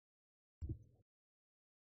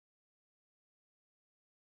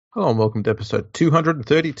Hello and welcome to episode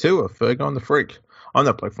 232 of Fergo and the Freak. I'm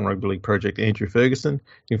that bloke from Rugby League Project, Andrew Ferguson.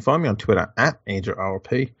 You can find me on Twitter at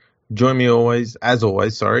AndrewRP. Join me as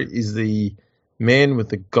always, is the man with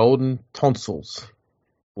the golden tonsils,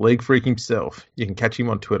 League Freak himself. You can catch him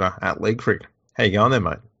on Twitter at League Freak. How you going there,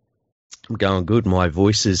 mate? I'm going good. My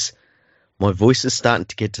voice is starting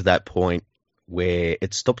to get to that point where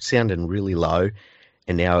it stopped sounding really low,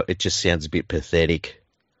 and now it just sounds a bit pathetic.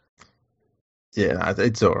 Yeah, no,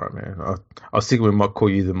 it's all right, man. I was thinking we might call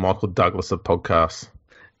you the Michael Douglas of podcasts.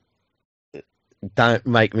 Don't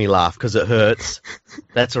make me laugh because it hurts.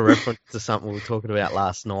 That's a reference to something we were talking about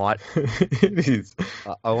last night. It is.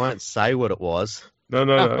 I won't say what it was. No.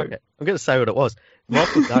 Okay. I'm going to say what it was.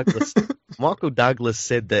 Michael Douglas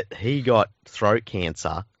said that he got throat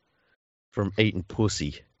cancer from eating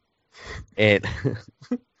pussy, and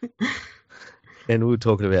and we were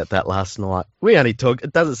talking about that last night. We only talked.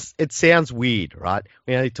 It sounds weird, right?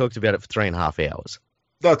 We only talked about it for 3.5 hours.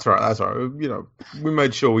 That's right. You know, we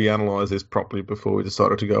made sure we analysed this properly before we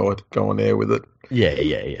decided to go on air with it.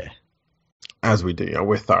 Yeah. As we do, you know,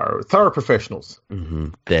 we're thorough professionals.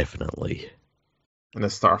 Definitely. And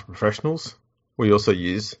as thorough professionals, we also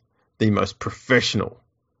use the most professional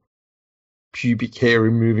pubic hair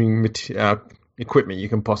removing equipment you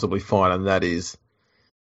can possibly find, and that is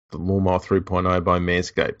the Lawnmower 3.0 by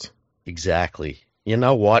Manscaped. Exactly. You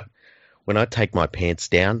know what? When I take my pants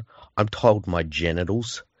down, I'm told my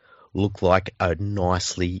genitals look like a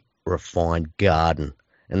nicely refined garden.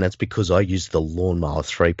 And that's because I use the Lawnmower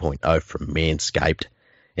 3.0 from Manscaped.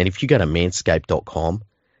 And if you go to manscaped.com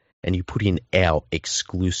and you put in our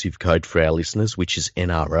exclusive code for our listeners, which is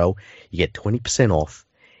NRL, you get 20% off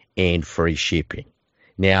and free shipping.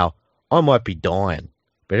 Now, I might be dying,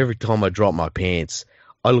 but every time I drop my pants,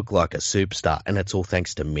 I look like a superstar, and it's all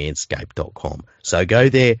thanks to manscaped.com. So go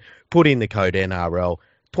there, put in the code NRL,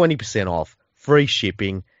 20% off, free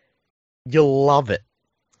shipping. You'll love it.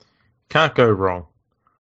 Can't go wrong.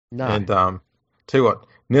 No. And tell you what,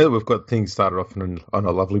 now that we've got things started off on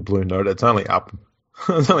a lovely blue note, it's only up.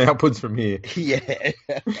 It's only upwards from here. Yeah.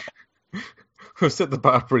 We've set the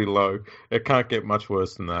bar pretty low. It can't get much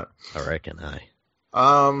worse than that. I reckon, hey.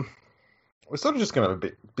 We're sort of just going to have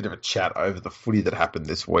a bit of a chat over the footy that happened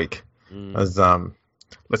this week. As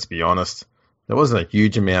let's be honest, there wasn't a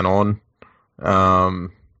huge amount on,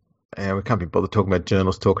 and we can't be bothered talking about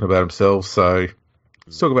journalists talking about themselves. So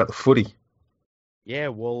let's talk about the footy. Yeah,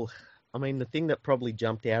 well, I mean, the thing that probably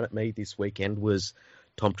jumped out at me this weekend was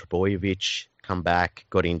Tom Trbojevic come back,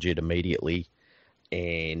 got injured immediately,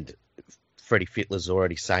 and Freddie Fittler's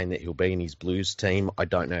already saying that he'll be in his Blues team. I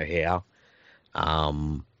don't know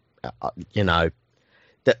how. You know,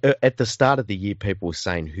 at the start of the year, people were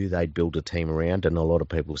saying who they'd build a team around, and a lot of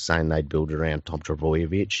people were saying they'd build around Tom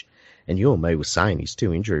Trbojevic, and you and me were saying he's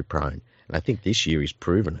too injury prone, and I think this year he's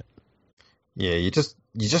proven it. Yeah, you're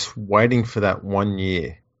just waiting for that 1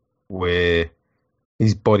 year where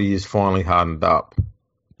his body is finally hardened up.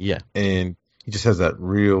 Yeah, and he just has that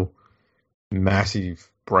real massive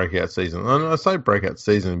breakout season. And I say breakout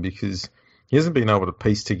season because he hasn't been able to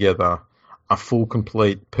piece together a full,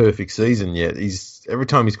 complete, perfect season yet. Every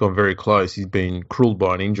time he's gone very close, he's been cruelled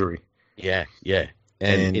by an injury. Yeah.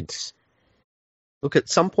 And it's... Look, at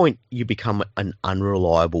some point, you become an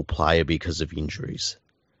unreliable player because of injuries.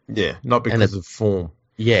 Yeah, not because of form.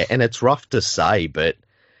 Yeah, and it's rough to say, but,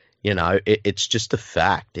 you know, it's just a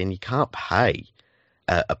fact. And you can't pay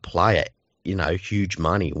a player, you know, huge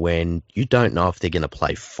money when you don't know if they're going to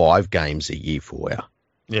play 5 games a year for you.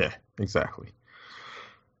 Yeah, exactly.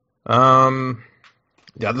 The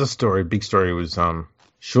other big story was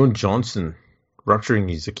Sean Johnson rupturing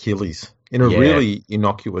his Achilles in a really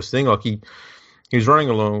innocuous thing. Like he was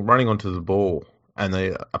running onto the ball, and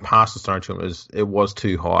a pass was thrown to him. It was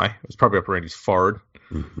too high. It was probably up around his forehead.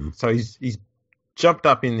 Mm-hmm. So he's jumped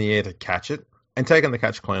up in the air to catch it and taken the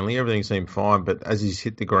catch cleanly. Everything seemed fine, but as he's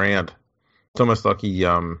hit the ground, it's almost like he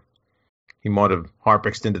might have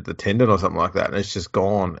hyperextended the tendon or something like that, and it's just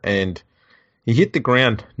gone. And he hit the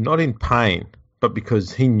ground not in pain, but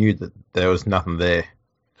because he knew that there was nothing there.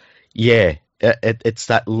 Yeah, it's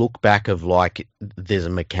that look back of like there's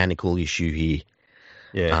a mechanical issue here.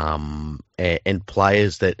 Yeah. And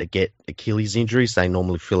players that get Achilles injuries, they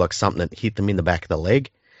normally feel like something that hit them in the back of the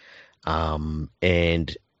leg. And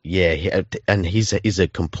his is a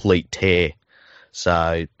complete tear.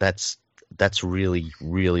 So that's really,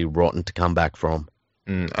 really rotten to come back from.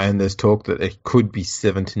 And there's talk that it could be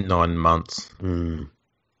 7 to 9 months.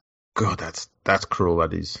 God, that's cruel,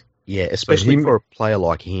 that is. Yeah, especially for a player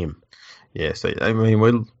like him. Yeah, so, I mean,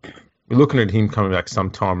 we're looking at him coming back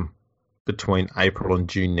sometime between April and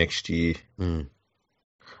June next year.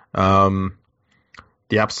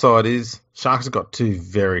 The upside is Sharks have got two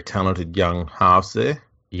very talented young halves there.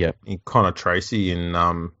 Yep. In Connor Tracy and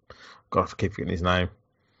God, I keep forgetting his name.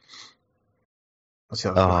 What's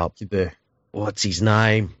the other black kid there? What's his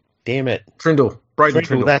name? Damn it. Braden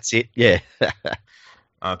Trindle. That's it. Yeah.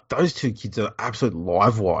 Those two kids are absolute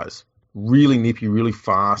live wires. Really nippy, really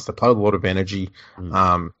fast. They play with a lot of energy.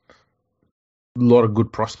 A lot of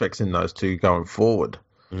good prospects in those two going forward.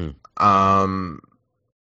 On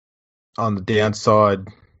the downside,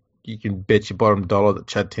 you can bet your bottom dollar that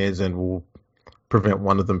Chad Townsend will prevent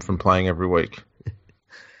one of them from playing every week.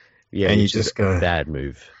 Yeah, and you just go, bad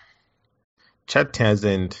move. Chad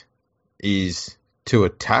Townsend is to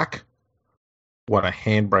attack what a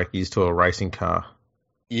handbrake is to a racing car.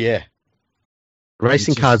 Yeah.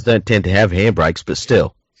 Racing cars don't tend to have handbrakes, but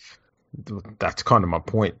still. That's kind of my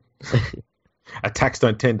point. Attacks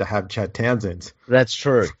don't tend to have Chad Townsend's. That's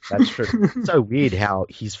true. It's so weird how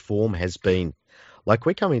his form has been. Like,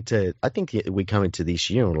 we come into this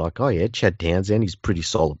year and we're like, oh yeah, Chad Townsend, he's a pretty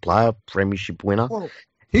solid player, premiership winner. Well,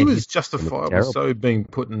 he was justifiably so being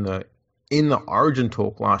put in the Origin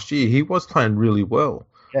talk last year. He was playing really well.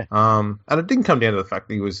 Yeah. And it didn't come down to the fact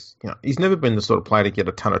that he was, he's never been the sort of player to get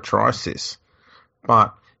a ton of try assists,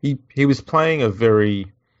 but he was playing a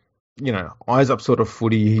very, eyes up sort of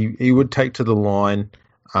footy. He would take to the line.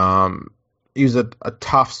 He was a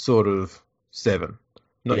tough sort of 7,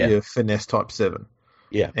 not your finesse type 7.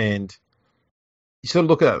 Yeah. And you sort of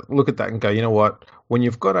look at that and go, you know what? When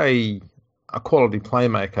you've got a quality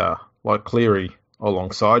playmaker like Cleary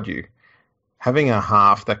alongside you, having a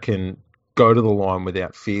half that can go to the line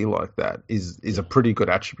without fear like that is a pretty good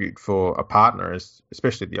attribute for a partner,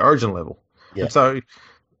 especially at the Origin level. Yeah. And so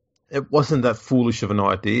it wasn't that foolish of an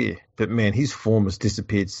idea. But man, his form has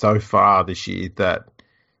disappeared so far this year that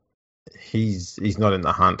he's not in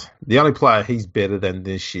the hunt. The only player he's better than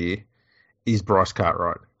this year is Bryce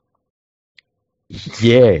Cartwright.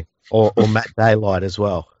 Yeah, or Matt Daylight as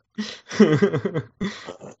well.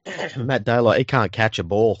 Matt Daylight, he can't catch a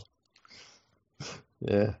ball.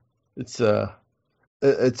 Yeah, it's a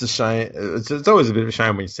shame. It's always a bit of a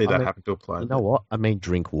shame when you see that happen to a player. You know what? I mean,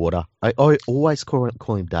 drink water. I always call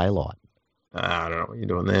him Daylight. I don't know what you're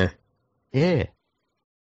doing there. Yeah.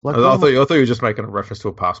 Like, I thought you were just making a reference to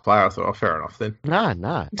a past player. I thought, oh, fair enough then.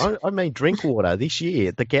 No. I mean, drink water this year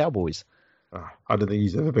at the Cowboys. I don't think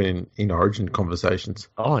he's ever been in Origin conversations.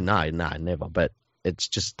 Oh, no, never. But it's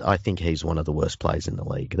just, I think he's one of the worst players in the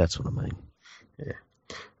league. That's what I mean. Yeah.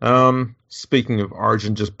 Speaking of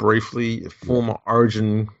Origin, just briefly, former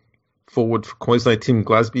Origin forward for Queensland, Tim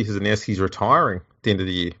Glasby, has announced he's retiring at the end of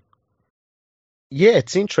the year. Yeah,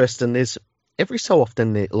 it's interesting. There's every so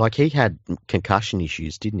often, like he had concussion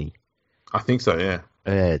issues, didn't he? I think so, yeah.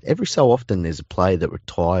 Every so often there's a player that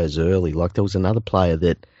retires early. Like there was another player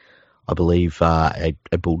that I believe a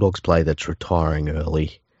Bulldogs player that's retiring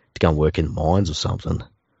early to go and work in mines or something.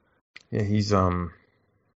 Yeah, he's an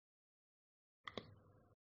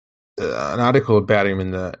article about him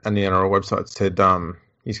on the NRL website said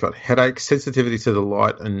he's got headaches, sensitivity to the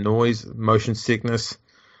light and noise, motion sickness,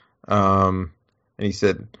 and he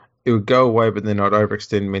said it would go away, but then I'd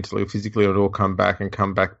overextend mentally or physically, it would all come back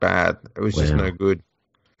bad. It was just no good.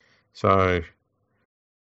 So,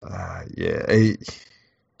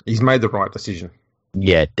 he's made the right decision.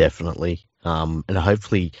 Yeah, definitely. And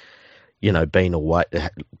hopefully, being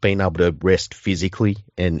able to rest physically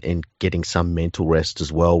and getting some mental rest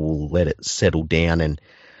as well will let it settle down and,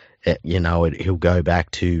 he'll go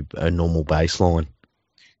back to a normal baseline.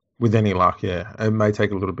 With any luck, yeah. It may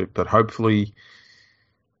take a little bit, but hopefully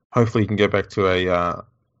he can go back to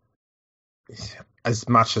as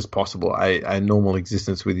much as possible, a normal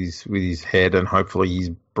existence with his head, and hopefully his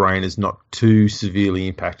brain is not too severely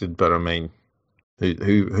impacted. But I mean,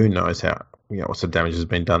 who knows how, what sort of damage has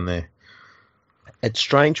been done there. It's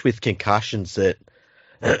strange with concussions that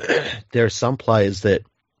there are some players that,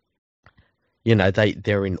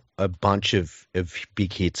 they're in a bunch of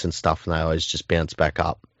big hits and stuff and they always just bounce back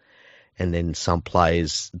up. And then some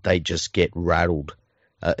players, they just get rattled.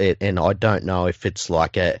 And I don't know if it's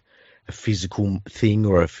like a physical thing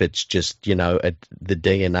or if it's just, the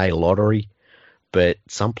DNA lottery. But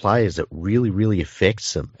some players, it really, really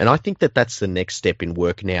affects them. And I think that that's the next step in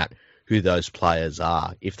working out who those players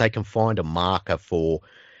are. If they can find a marker for,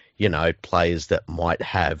 players that might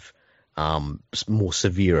have more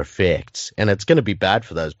severe effects. And it's going to be bad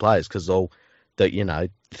for those players because they'll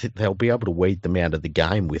be able to weed them out of the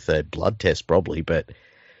game with a blood test probably, but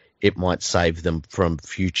it might save them from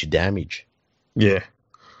future damage. Yeah,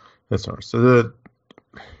 that's right. So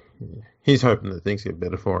he's hoping that things get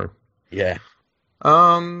better for him. Yeah.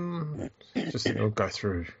 Just go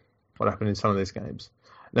through what happened in some of these games.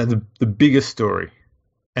 Now, the biggest story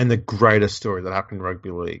and the greatest story that happened in rugby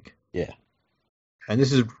league. Yeah. And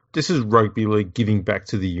this is rugby league giving back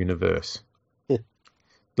to the universe.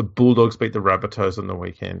 The Bulldogs beat the Rabbitohs on the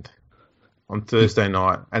weekend, on Thursday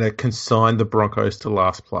night, and it consigned the Broncos to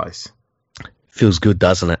last place. Feels good,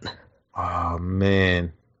 doesn't it? Oh,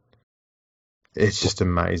 man. It's just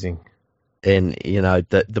amazing. And,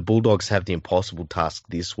 the Bulldogs have the impossible task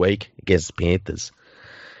this week against the Panthers.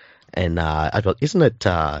 And isn't it...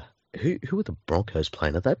 who are the Broncos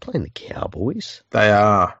playing? Are they playing the Cowboys? They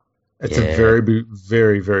are. It's a very,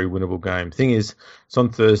 very, very winnable game. Thing is, it's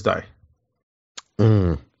on Thursday.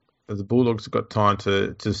 Mm. So the Bulldogs have got time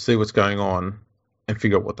to see what's going on and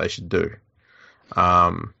figure out what they should do.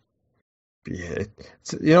 The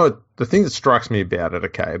thing that strikes me about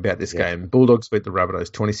it, about this game, Bulldogs beat the Rabbitohs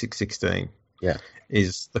 26-16. Yeah.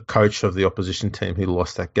 Is the coach of the opposition team who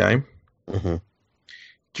lost that game. Mm-hmm. Do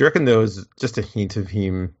you reckon there was just a hint of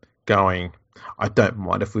him going, I don't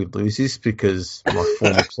mind if we lose this because my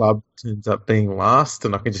former club turns up being last,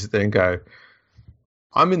 and I can just sit there and go,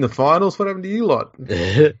 I'm in the finals. What happened to you lot?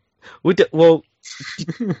 Well,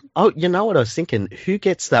 you know what I was thinking? Who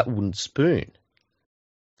gets that wooden spoon?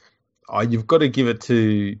 Oh, you've got to give it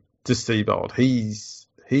to Seabold.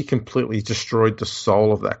 He completely destroyed the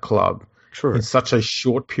soul of that club. True. In such a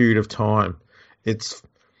short period of time. It's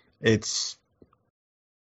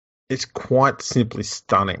quite simply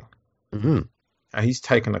stunning. Mm-hmm. He's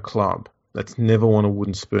taken a club that's never won a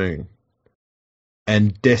wooden spoon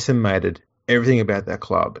and decimated everything about that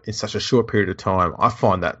club in such a short period of time. I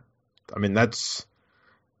find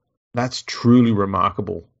that's truly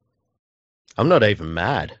remarkable. I'm not even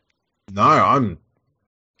mad. No,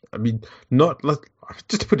 not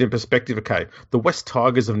just to put it in perspective. Okay, the West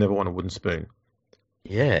Tigers have never won a wooden spoon.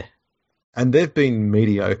 Yeah, and they've been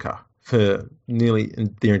mediocre for nearly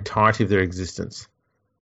the entirety of their existence.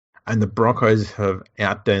 And the Broncos have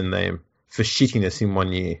outdone them for shittiness in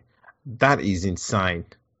 1 year. That is insane.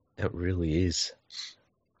 It really is.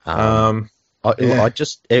 It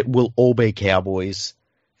will all be Cowboys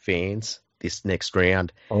fans this next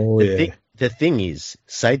round. Oh, The thing is,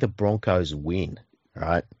 say the Broncos win,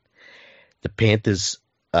 right? The Panthers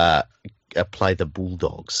play the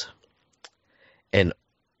Bulldogs. And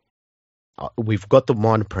we've got the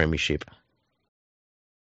minor premiership.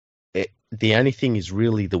 The only thing is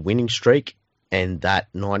really the winning streak and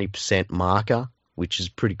that 90% marker, which is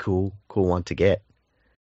pretty cool one to get.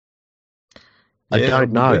 I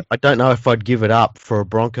don't know. I don't know if I'd give it up for a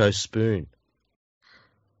Broncos spoon.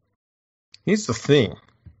 Here's the thing,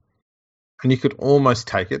 and you could almost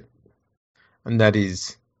take it, and that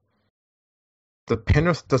is the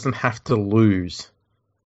Penrith doesn't have to lose.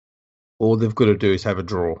 All they've got to do is have a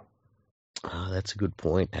draw. Oh, that's a good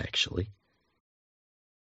point, actually.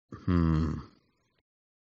 Would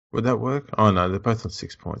that work? Oh, no, they're both on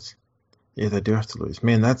 6 points. Yeah, they do have to lose.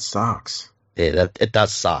 Man, that sucks. Yeah, it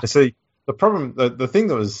does suck. See, the problem, the thing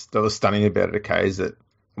that was stunning about it, okay, is that it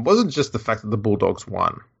wasn't just the fact that the Bulldogs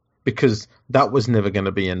won, because that was never going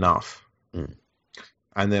to be enough. Mm.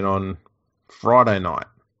 And then on Friday night,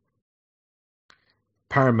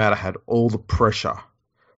 Parramatta had all the pressure,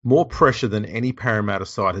 more pressure than any Parramatta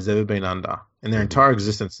side has ever been under in their entire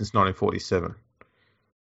existence since 1947.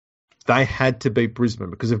 They had to beat Brisbane,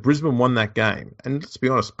 because if Brisbane won that game, and let's be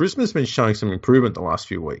honest, Brisbane's been showing some improvement the last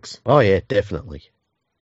few weeks. Oh, yeah, definitely.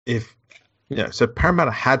 So Parramatta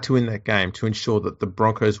had to win that game to ensure that the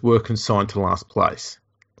Broncos were consigned to last place.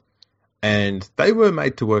 And they were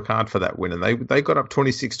made to work hard for that win, and they got up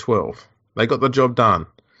 26-12. They got the job done.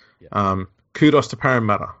 Yeah. Kudos to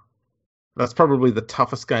Parramatta. That's probably the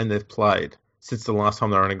toughest game they've played since the last time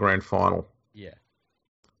they were in a grand final. Yeah.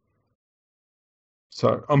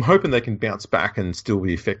 So I'm hoping they can bounce back and still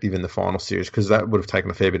be effective in the final series, because that would have taken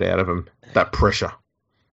a fair bit out of them, that pressure.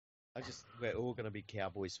 We're all going to be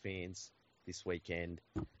Cowboys fans this weekend,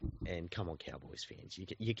 and come on, Cowboys fans,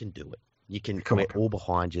 you can do it. We're all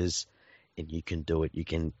behind you, and you can do it. You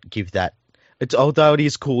can give that. Although it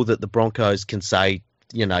is cool that the Broncos can say,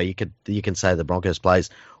 you can say the Broncos players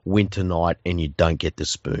win tonight and you don't get the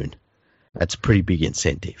spoon. That's a pretty big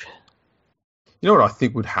incentive. You know what I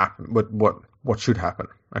think would happen? What should happen?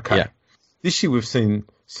 Okay. Yeah. This year we've seen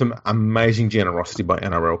some amazing generosity by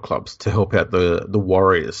NRL clubs to help out the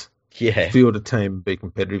Warriors. Yeah. Field a team and be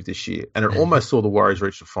competitive this year. And it almost saw the Warriors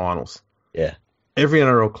reach the finals. Yeah. Every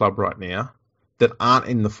NRL club right now that aren't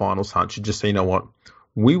in the finals hunt should just say, you know what?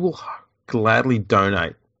 We will gladly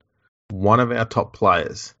donate one of our top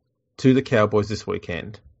players to the Cowboys this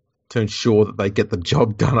weekend to ensure that they get the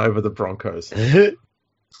job done over the Broncos.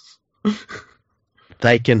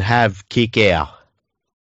 They can have kick out.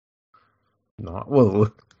 No,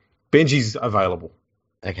 well, Benji's available.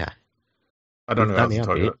 Okay. I don't We've know who done else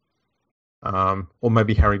to our talk bit. about. Or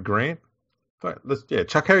maybe Harry Grant. But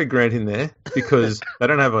chuck Harry Grant in there because they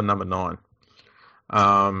don't have a number 9.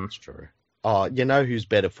 That's true. Oh, you know who's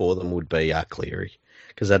better for them would be Cleary,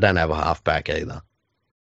 because they don't have a halfback either.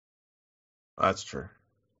 That's true.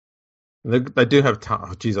 They do have.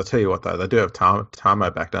 Oh, geez, I'll tell you what though. They do have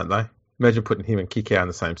Tamo back, don't they? Imagine putting him and Kikau on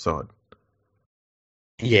the same side.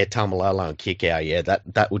 Yeah, Tamalolo and Kickout. Yeah,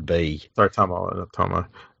 that would be. Sorry, Tamo, not Tomo.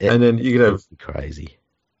 And then you could have crazy.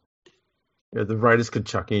 Yeah, the Raiders could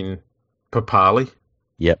chuck in Papali.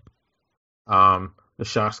 Yep. The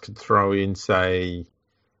Sharks could throw in, say,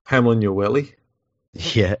 Hamlin Uwelli.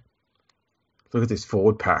 Yeah. Look at this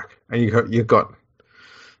forward pack, and you got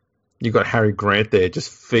Harry Grant there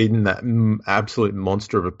just feeding that absolute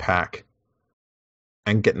monster of a pack,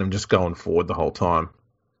 and getting them just going forward the whole time.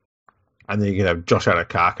 And then you could have Josh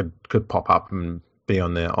Adokar could pop up and be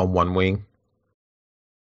on one wing.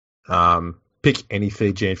 Pick any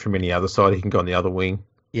Fijian from any other side. He can go on the other wing.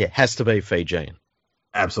 Yeah, has to be Fijian.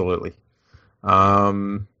 Absolutely.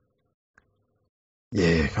 Yeah,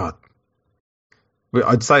 God.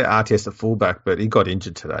 I'd say RTS at fullback, but he got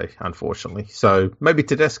injured today, unfortunately. So maybe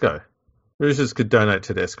Tedesco. Roosters could donate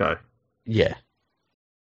Tedesco. Yeah.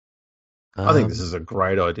 I think this is a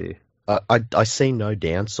great idea. I see no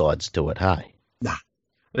downsides to it, hey? Nah.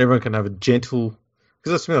 And everyone can have a gentle...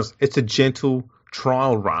 Because let's be honest, it's a gentle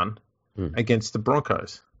trial run against the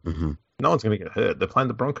Broncos. Mm-hmm. No one's going to get hurt. They're playing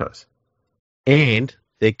the Broncos. And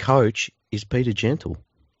their coach is Peter Gentle.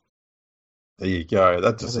 There you go.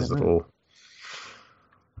 That just says it all.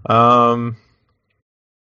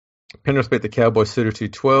 Penrith beat the Cowboys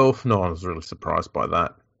 32-12. No one was really surprised by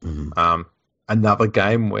that. Mm-hmm. Another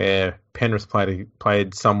game where Penrith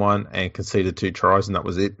played someone and conceded 2 tries, and that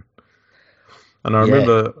was it. And I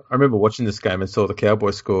remember watching this game and saw the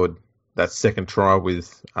Cowboys scored that second try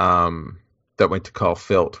with that went to Kyle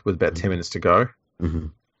Felt with about 10 minutes to go. Mm-hmm.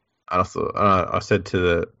 And I said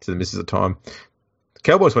to the missus at the time, the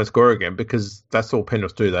Cowboys won't score again because that's all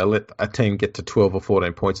Penrith do. They let a team get to 12 or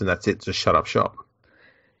 14 points and that's it. Just shut up shop.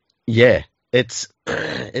 Yeah, it's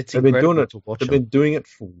incredible to watch. They've been doing it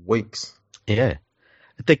for weeks. Yeah,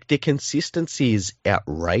 the consistency is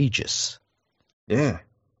outrageous. Yeah,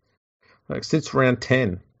 like since round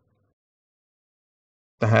 10,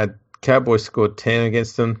 they had Cowboys scored 10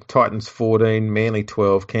 against them, Titans 14, Manly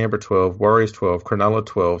 12, Canberra 12, Warriors 12, Cronulla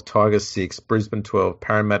 12, Tigers 6, Brisbane 12,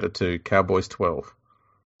 Parramatta 2, Cowboys 12.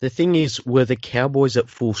 The thing is, were the Cowboys at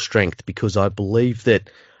full strength? Because I believe that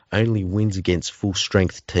only wins against full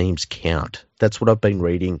strength teams count. That's what I've been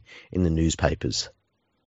reading in the newspapers.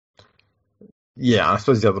 Yeah, I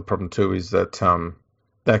suppose the other problem too is that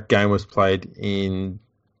that game was played in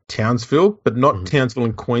Townsville, but not Townsville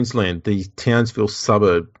in Queensland, the Townsville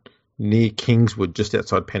suburb near Kingswood, just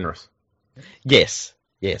outside Penrith. Yes,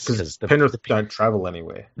 because Penrith don't travel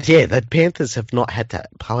anywhere. Yeah, the Panthers have not had to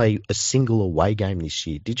play a single away game this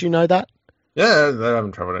year. Did you know that? Yeah, they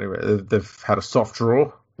haven't travelled anywhere. They've had a soft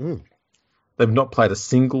draw. They've not played a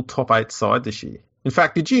single top 8 side this year. In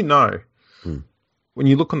fact, did you know, when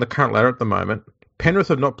you look on the current ladder at the moment, Penrith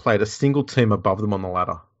have not played a single team above them on the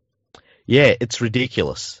ladder. Yeah, it's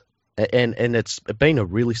ridiculous. And it's been a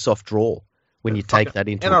really soft draw when you take that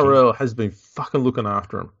into account. NRL has been fucking looking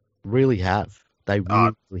after them. Really have. They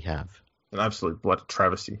really have. An absolute bloody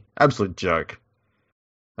travesty. Absolute joke.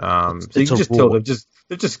 So you can just tell they've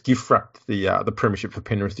just gift wrapped the premiership for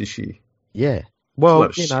Penrith this year. Yeah.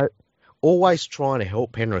 Well, always trying to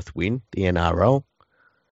help Penrith win the NRL.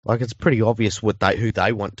 Like, it's pretty obvious who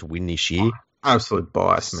they want to win this year. Absolute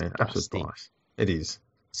bias, man. Absolute bias. It is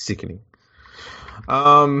sickening.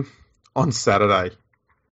 On Saturday,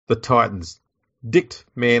 the Titans dicked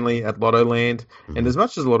Manly at Lottoland, and as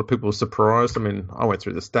much as a lot of people were surprised, I mean, I went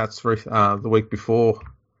through the stats the week before.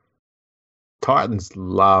 Titans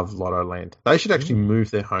love Lottoland. They should actually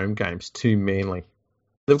move their home games to Manly.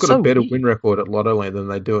 They've got a better win record at Lottoland than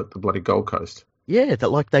they do at the bloody Gold Coast. Yeah,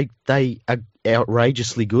 they are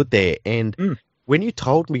outrageously good there. And when you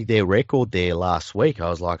told me their record there last week, I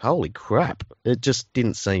was like, holy crap. It just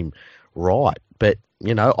didn't seem right. But,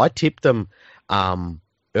 I tipped them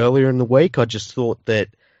earlier in the week. I just thought that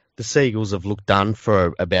the Seagulls have looked done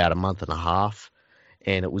for about a month and a half,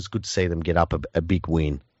 and it was good to see them get up a big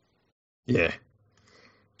win. Yeah.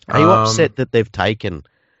 Are you upset that they've taken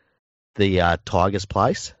the Tigers'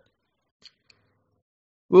 place?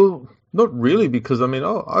 Well, not really, because,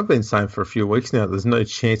 I've been saying for a few weeks now there's no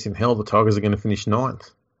chance in hell the Tigers are going to finish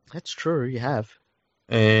 9th. That's true, you have.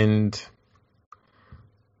 And,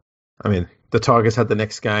 the Tigers had the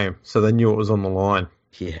next game, so they knew it was on the line.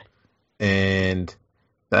 Yeah. and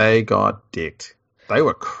they got dicked. They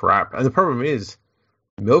were crap. And the problem is,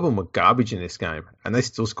 Melbourne were garbage in this game, and they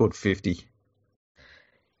still scored 50.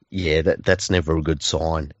 Yeah, that's never a good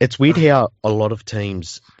sign. It's weird how a lot of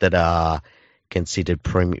teams that are considered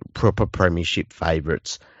proper premiership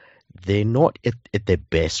favourites, they're not at their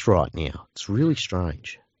best right now. It's really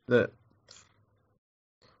strange.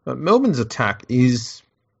 Melbourne's attack is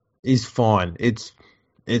fine. It's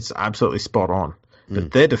absolutely spot on.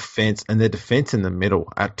 But their defence and their defence in the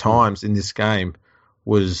middle at times in this game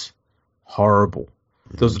was horrible.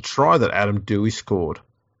 There was a try that Adam Dewey scored,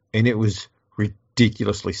 and it was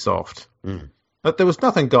ridiculously soft. But there was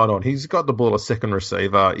nothing going on. He's got the ball as second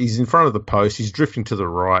receiver. He's in front of the post. He's drifting to the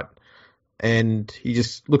right, and he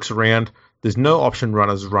just looks around. There's no option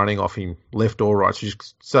runners running off him, left or right.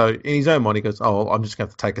 So in his own mind, he goes, "Oh, I'm just going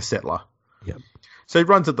to take a settler." Yep. So he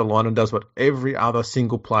runs at the line and does what every other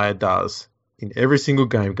single player does in every single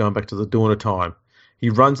game, going back to the dawn of time. He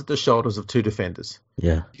runs at the shoulders of two defenders.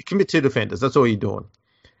 Yeah. You commit two defenders. That's all you're doing.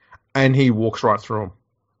 And he walks right through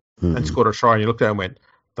them and scored a try. And you looked at him and went,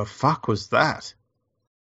 "The fuck was that?"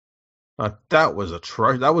 Like, that was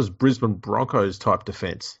that was Brisbane Broncos type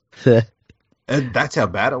defense. And that's how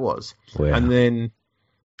bad it was. Wow. And then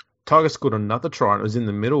Tigers scored another try, and it was in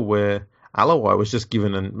the middle where Alawai was just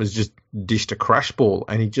dished a crash ball,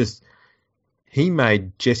 and he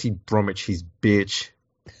made Jesse Bromwich his bitch.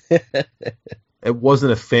 It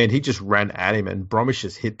wasn't a fend. He just ran at him, and Bromwich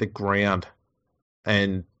just hit the ground,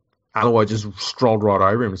 and Alawai just strolled right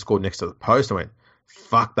over him and scored next to the post. I went,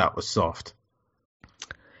 "Fuck, that was soft."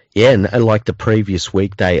 Yeah, and like the previous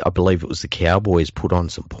week, I believe it was the Cowboys put on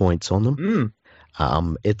some points on them.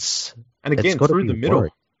 It's through the middle.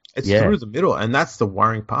 It's through the middle, and that's the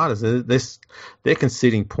worrying part. Is they're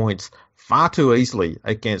conceding points far too easily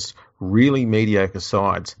against really mediocre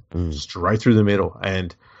sides, straight through the middle.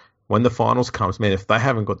 And when the finals comes, man, if they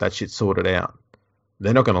haven't got that shit sorted out,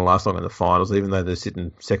 they're not going to last long in the finals, even though they're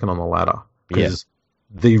sitting second on the ladder. Because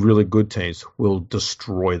the really good teams will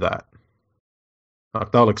destroy that.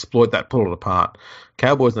 Like, they'll exploit that, pull it apart.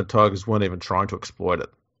 Cowboys and the Tigers weren't even trying to exploit it.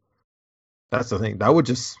 That's the thing. They were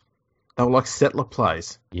like settler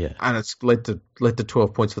plays. Yeah. And it's led to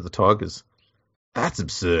 12 points for the Tigers. That's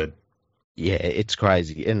absurd. Yeah, it's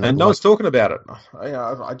crazy. And no one's talking about it.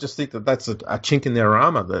 I just think that's a chink in their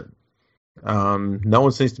armour that no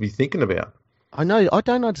one seems to be thinking about. I know. I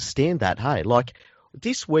don't understand that, hey. Like,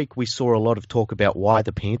 this week we saw a lot of talk about why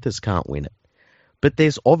the Panthers can't win it. But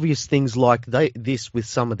there's obvious things like this with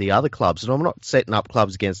some of the other clubs. And I'm not setting up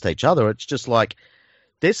clubs against each other. It's just like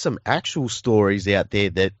there's some actual stories out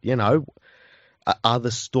there that,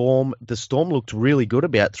 the Storm. The Storm looked really good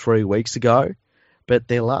about 3 weeks ago, but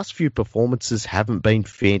their last few performances haven't been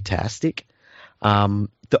fantastic.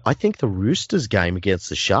 I think the Roosters game against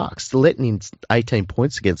the Sharks, they're letting in 18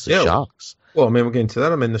 points against the Sharks. Well, I mean, we're getting to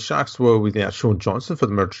that. I mean, the Sharks were without Sean Johnson for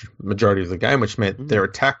the majority of the game, which meant their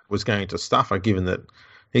attack was going to suffer, given that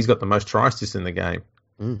he's got the most try assists in the game.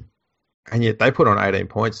 And yet they put on 18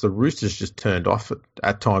 points. The Roosters just turned off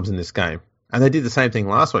at times in this game. And they did the same thing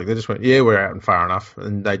last week. They just went, we're out and far enough.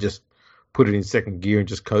 And they just put it in second gear and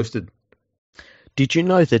just coasted. Did you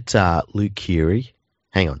know that Luke Keary...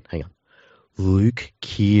 Hang on. Luke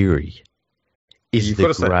Keary is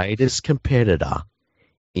the greatest competitor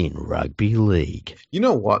in rugby league. You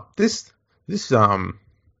know what? This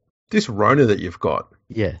Rona that you've got,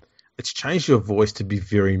 it's changed your voice to be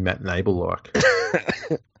very Matt Nable-like.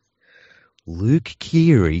 Luke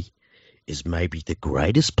Keary is maybe the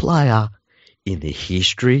greatest player in the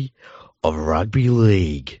history of rugby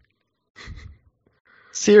league.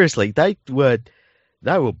 Seriously, they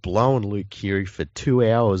were blowing Luke Keary for 2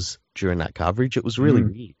 hours during that coverage. It was really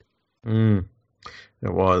weird. It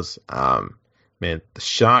was. Man, the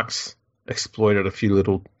Sharks exploited a few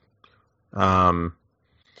little,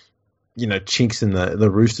 chinks in the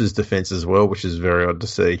Roosters' defense as well, which is very odd to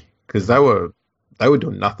see, because they were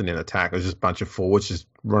doing nothing in attack. It was just a bunch of forwards just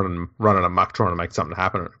running amok, trying to make something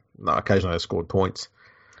happen. Occasionally, they scored points.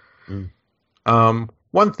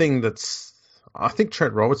 One thing I think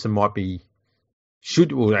Trent Robertson should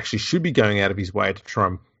be going out of his way to try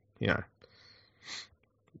and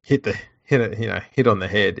hit on the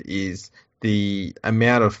head is the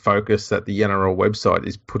amount of focus that the NRL website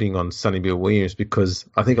is putting on Sonny Bill Williams, because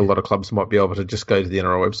I think a lot of clubs might be able to just go to the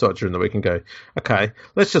NRL website during the week and go, okay,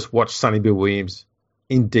 let's just watch Sonny Bill Williams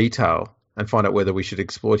in detail and find out whether we should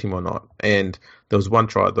exploit him or not. And there was one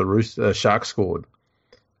try the Sharks scored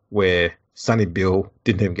where Sonny Bill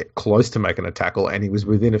didn't even get close to making a tackle, and he was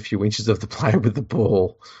within a few inches of the player with the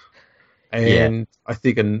ball. And I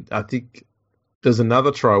think there's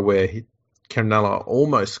another try where Carinella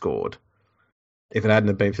almost scored, if it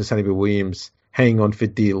hadn't been for Sonny Bill Williams hanging on for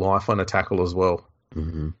dear life on a tackle as well.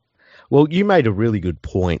 Mm-hmm. Well, you made a really good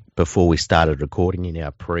point before we started recording in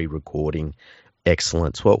our pre-recording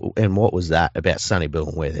excellence. What was that about Sonny Bill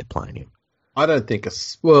and where they're playing him? I don't think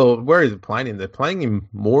where is it playing him? They're playing him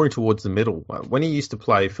more towards the middle. When he used to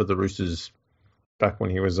play for the Roosters back when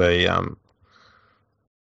he was the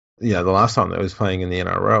last time that he was playing in the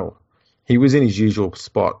NRL, he was in his usual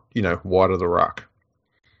spot, wide of the ruck.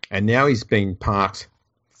 And now he's been parked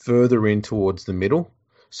further in towards the middle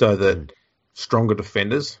so that stronger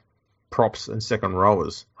defenders, props and second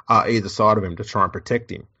rowers are either side of him to try and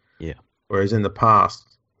protect him. Yeah. Whereas in the past,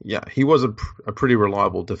 he was a pretty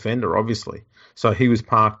reliable defender, obviously. So he was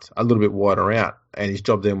parked a little bit wider out, and his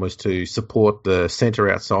job then was to support the centre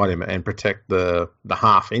outside him and protect the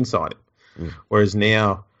half inside him. Mm. Whereas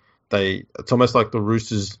now, it's almost like the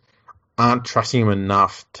Roosters aren't trusting him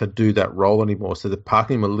enough to do that role anymore. So they're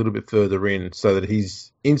parking him a little bit further in so that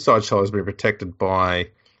his inside shoulder has been protected by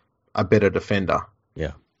a better defender.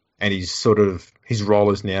 Yeah. And his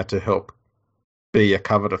role is now to help be a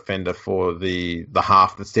cover defender for the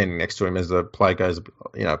half that's standing next to him as the play goes,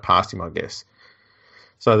 past him, I guess.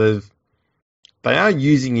 So they are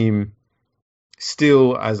using him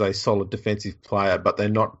still as a solid defensive player, but they're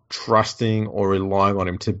not trusting or relying on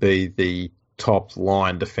him to be the top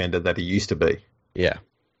line defender that he used to be. Yeah.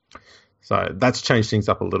 So that's changed things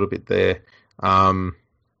up a little bit there. I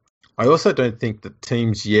also don't think that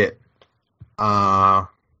teams yet are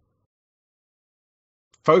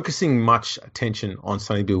focusing much attention on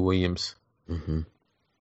Sonny Bill Williams. Mm-hmm.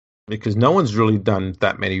 Because no one's really done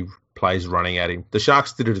that many plays running at him. The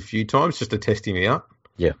Sharks did it a few times just to test him out.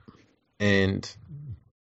 Yeah. And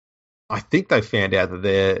I think they found out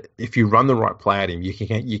that if you run the right play at him,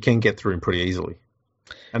 you can get through him pretty easily.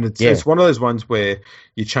 And it's one of those ones where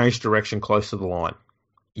you change direction close to the line.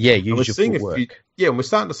 Yeah, use your footwork. And we're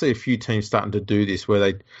starting to see a few teams starting to do this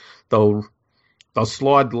where they'll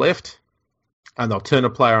slide left and they'll turn a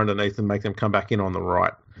player underneath and make them come back in on the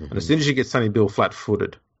right. Mm-hmm. And as soon as you get Sonny Bill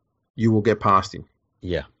flat-footed, you will get past him.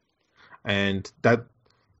 Yeah. And that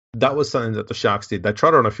was something that the Sharks did. They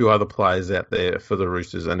tried on a few other players out there for the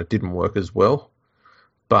Roosters, and it didn't work as well.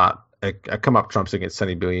 But it come up trumps against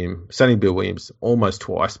Sonny Bill Williams almost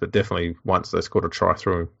twice, but definitely once they scored a try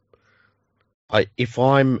through him. If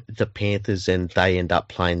I'm the Panthers and they end up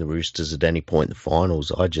playing the Roosters at any point in the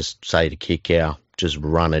finals, I just say to Kikau, just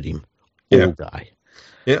run at him all day.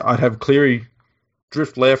 Yeah, I'd have Cleary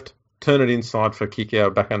drift left, turn it inside for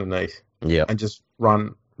Kikau back underneath. Yeah. And just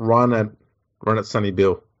run at Sonny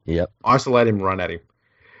Bill. Yep. Isolate him, run at him.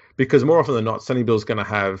 Because more often than not, Sonny Bill's going to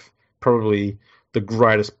have probably the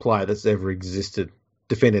greatest player that's ever existed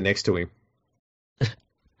defender next to him.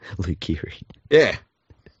 Luke Keary. Yeah.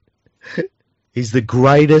 He's the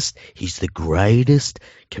greatest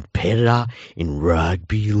competitor in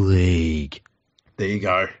rugby league. There you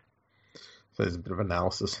go. So there's a bit of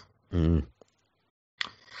analysis. Mm.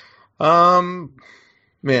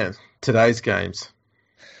 Man, today's games.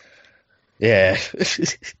 Yeah.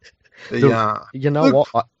 You know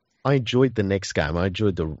look, what? I enjoyed the next game. I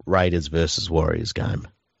enjoyed the Raiders versus Warriors game.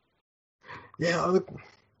 Yeah, look,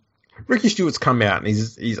 Ricky Stewart's come out and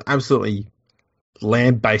he's absolutely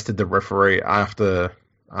lambasted the referee after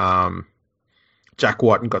Jack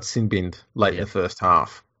White got sin-binned late in the first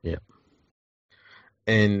half. Yeah.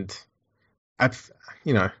 And at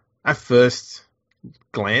first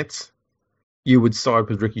glance, you would side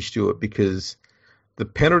with Ricky Stewart because the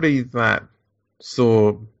penalty that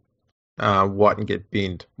saw Whiten get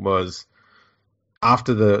binned was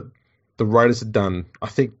after the Raiders had done, I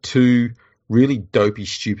think, two really dopey,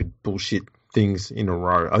 stupid bullshit things in a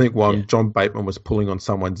row. I think one, John Bateman was pulling on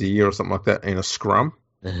someone's ear or something like that in a scrum,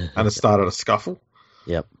 and it started a scuffle.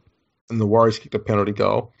 Yep. And the Warriors kicked a penalty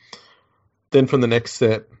goal. Then from the next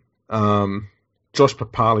set, Josh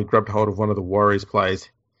Papali grabbed hold of one of the Warriors players'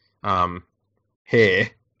 hair.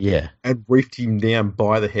 Yeah. And briefed him down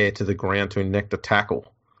by the hair to the ground to enact a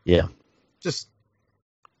tackle. Yeah. Just,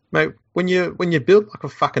 mate, when you're built like a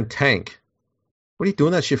fucking tank, what are you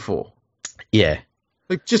doing that shit for? Yeah.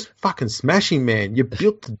 Like, just fucking smash him, man. You're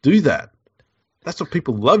built to do that. That's what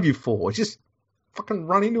people love you for. Just fucking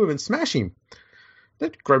run into him and smash him.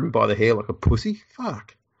 Don't grab him by the hair like a pussy.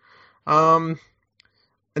 Fuck. And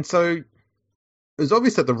so it was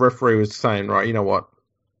obvious that the referee was saying, right, you know what?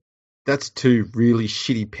 That's two really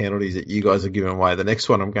shitty penalties that you guys are giving away. The next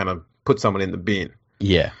one, I'm going to put someone in the bin.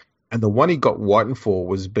 Yeah. And the one he got whitened for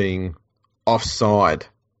was being offside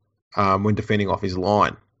when defending off his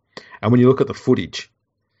line. And when you look at the footage,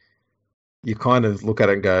 you kind of look at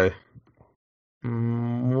it and go,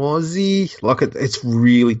 Was he? Like, it's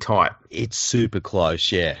really tight. It's super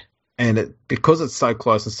close, yeah. And because it's so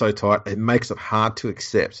close and so tight, it makes it hard to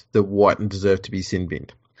accept that Whiten deserved to be sin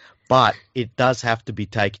binned. But it does have to be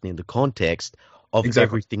taken into context of Exactly.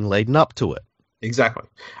 everything leading up to it. Exactly.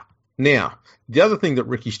 Now, the other thing that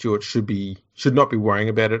Ricky Stewart should not be worrying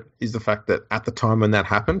about it is the fact that at the time when that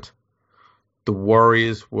happened, the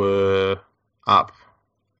Warriors were up,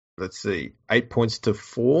 let's see, 8 points to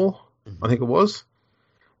 4, I think it was.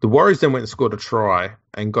 The Warriors then went and scored a try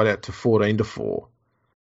and got out to 14 to 4.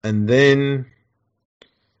 And then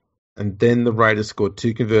the Raiders scored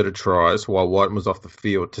 2 converted tries while Whiten was off the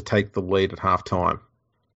field to take the lead at halftime.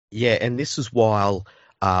 Yeah, and this is while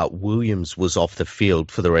Williams was off the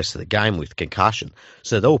field for the rest of the game with concussion.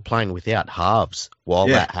 So they were playing without halves while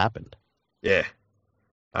that happened. Yeah.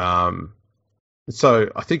 So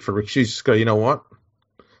I think for Rick Hughes, just go, you know what?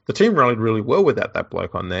 The team rallied really well without that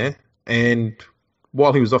bloke on there. And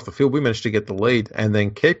while he was off the field, we managed to get the lead and then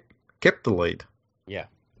kept the lead. Yeah.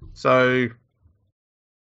 So,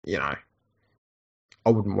 you know, I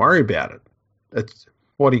wouldn't worry about it. It's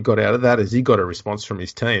what he got out of that is he got a response from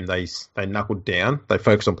his team. They knuckled down. They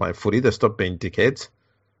focused on playing footy. They stopped being dickheads.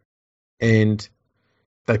 And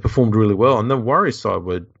they performed really well. And the Warriors side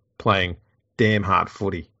were playing damn hard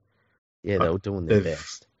footy. Yeah, they were doing their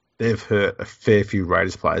best. They've hurt a fair few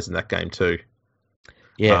Raiders players in that game too.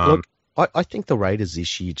 Yeah, look, I think the Raiders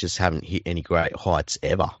this year just haven't hit any great heights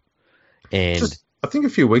ever. And I think a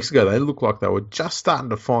few weeks ago they looked like they were just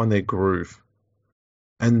starting to find their groove.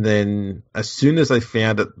 And then as soon as they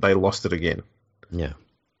found it, they lost it again. Yeah.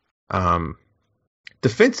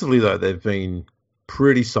 Defensively, though, they've been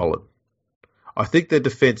pretty solid. I think their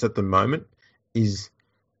defense at the moment is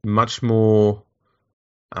much more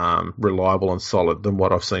reliable and solid than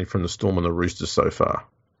what I've seen from the Storm and the Roosters so far.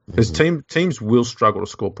 Because teams will struggle to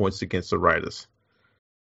score points against the Raiders.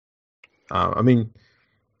 I mean,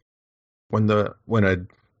 when a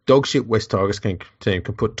dog shit West Tigers team can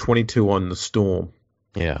put 22 on the Storm,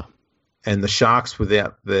 yeah, and the Sharks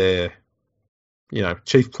without their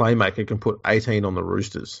chief playmaker can put 18 on the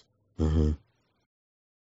Roosters. Mm-hmm.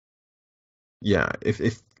 Yeah,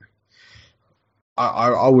 if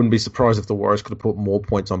I wouldn't be surprised if the Warriors could have put more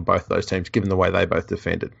points on both those teams, given the way they both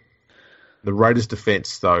defended. The Raiders'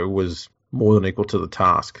 defense, though, was more than equal to the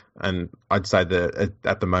task, and I'd say that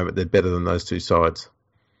at the moment they're better than those two sides.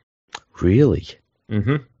 Really?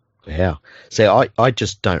 Mm-hmm. Wow. See, I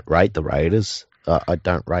just don't rate the Raiders. I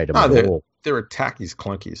don't rate them at all. Their attack is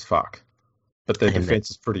clunky as fuck, but their defense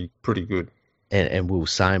is pretty good. And we were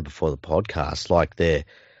saying before the podcast, like the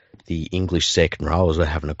English second rowers were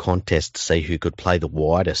having a contest to see who could play the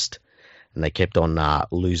widest, and they kept on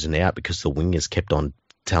losing out because the wingers kept on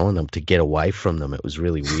telling them to get away from them. It was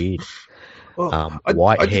really weird. Well,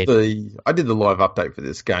 Whitehead. I did the live update for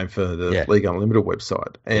this game for the League Unlimited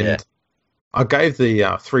website, and I gave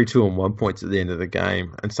the 3, 2, and 1 points at the end of the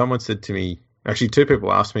game, and someone said to me, actually 2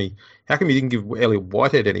 people asked me, how come you didn't give Elliot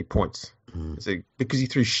Whitehead any points? I said, because he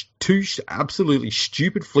threw 2 absolutely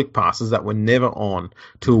stupid flick passes that were never on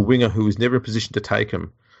to a winger who was never in a position to take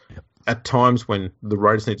them at times when the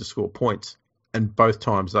Raiders need to score points, and both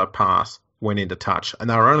times that pass went into touch, and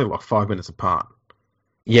they were only like 5 minutes apart.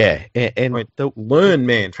 Yeah, and learn,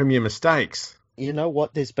 man, from your mistakes. You know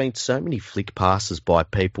what? There's been so many flick passes by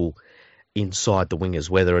people inside the wingers,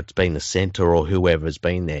 whether it's been the centre or whoever's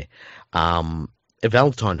been there.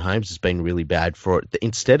 Valentine Holmes has been really bad for it.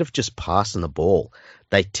 Instead of just passing the ball,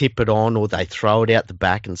 they tip it on or they throw it out the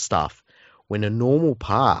back and stuff. When a normal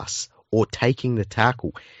pass or taking the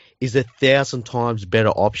tackle is 1,000 times better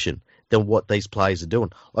option than what these players are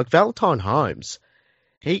doing. Like Valentine Holmes,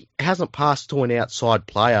 he hasn't passed to an outside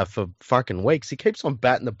player for fucking weeks. He keeps on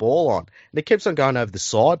batting the ball on, and it keeps on going over the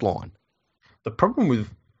sideline. The problem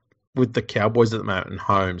with the Cowboys at the moment and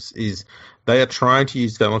Holmes is they are trying to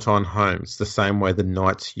use Valentine Holmes the same way the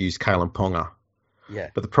Knights use Kalen Ponga. Yeah.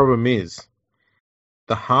 But the problem is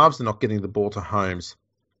the halves are not getting the ball to Holmes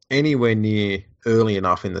anywhere near early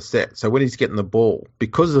enough in the set. So when he's getting the ball,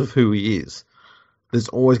 because of who he is, there's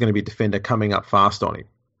always going to be a defender coming up fast on him.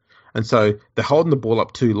 And so they're holding the ball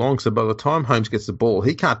up too long. So by the time Holmes gets the ball,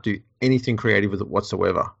 he can't do anything creative with it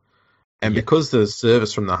whatsoever. And because the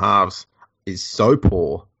service from the halves is so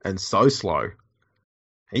poor and so slow,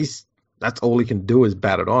 that's all he can do is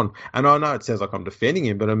bat it on. And I know it sounds like I'm defending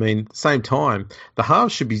him, but I mean, at the same time, the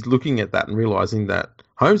halves should be looking at that and realizing that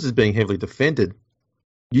Holmes is being heavily defended.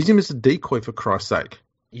 Use him as a decoy, for Christ's sake.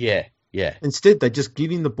 Yeah. Instead, they just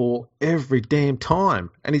give him the ball every damn time.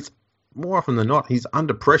 And it's more often than not, he's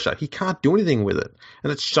under pressure. He can't do anything with it.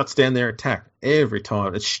 And it shuts down their attack every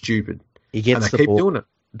time. It's stupid. He gets and they keep doing it.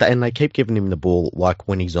 and they keep giving him the ball like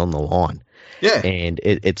when he's on the line. Yeah, And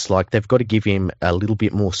it's like they've got to give him a little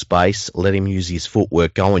bit more space, let him use his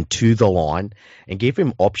footwork going to the line, and give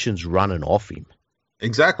him options running off him.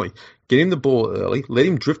 exactly. Get him the ball early. Let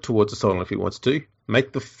him drift towards the sideline if he wants to.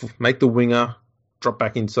 Make the winger drop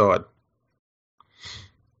back inside.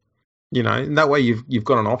 And that way you've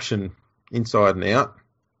got an option inside and out.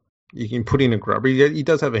 You can put in a grubber. He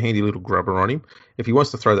does have a handy little grubber on him. If he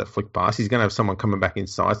wants to throw that flick pass, he's going to have someone coming back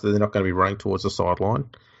inside, so they're not going to be running towards the sideline.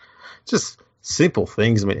 Just simple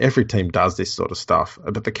things. I mean, every team does this sort of stuff,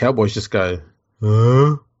 but the Cowboys just go,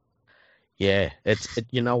 huh? Yeah,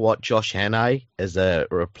 you know what, Josh Hannay as a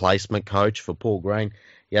replacement coach for Paul Green,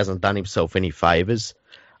 he hasn't done himself any favours.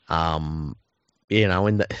 How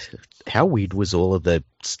weird was all of the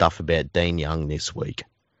stuff about Dean Young this week?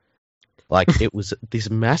 Like, it was this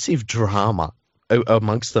massive drama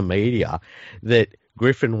amongst the media that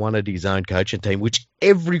Griffin wanted his own coaching team, which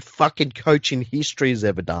every fucking coach in history has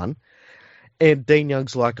ever done. And Dean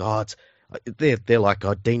Young's like, they're like,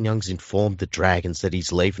 Dean Young's informed the Dragons that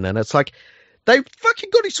he's leaving. And it's like, they fucking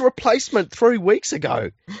got his replacement 3 weeks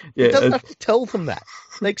ago. Yeah, he doesn't have to tell them that.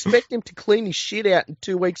 They expect him to clean his shit out in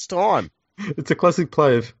 2 weeks' time. It's a classic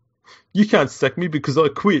play of, you can't sack me because I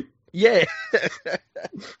quit. Yeah.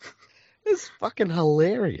 It's fucking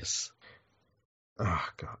hilarious. Oh,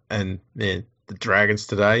 God. And, man, the Dragons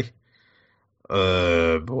today,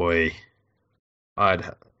 boy. As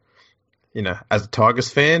a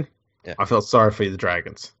Tigers fan, yeah. I felt sorry for the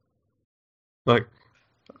Dragons. Like,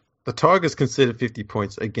 the Tigers conceded 50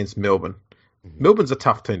 points against Melbourne. Mm-hmm. Melbourne's a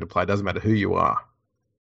tough team to play, doesn't matter who you are.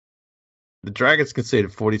 The Dragons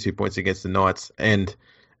conceded 42 points against the Knights, and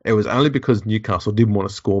it was only because Newcastle didn't want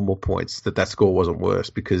to score more points that score wasn't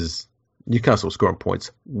worse, because Newcastle was scoring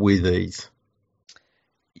points with ease.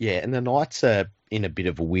 Yeah, and the Knights are in a bit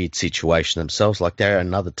of a weird situation themselves. Like, they're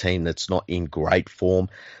another team that's not in great form.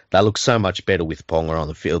 They look so much better with Ponga on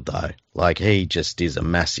the field, though. Like, he just is a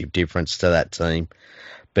massive difference to that team.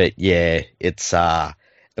 But yeah, it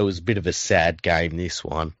was a bit of a sad game, this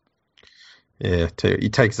one. Yeah, you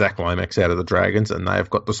take Zach Lomax out of the Dragons, and they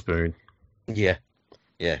have got the spoon. Yeah.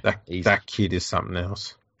 That kid is something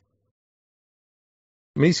else.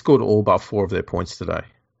 I mean, he scored all but 4 of their points today.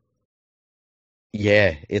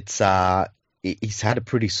 Yeah, he's had a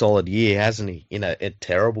pretty solid year, hasn't he? In a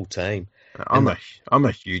terrible team. I'm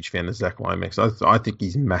a huge fan of Zach Lomax. I think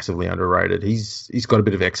he's massively underrated. He's got a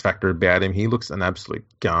bit of X factor about him. He looks an absolute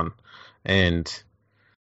gun, and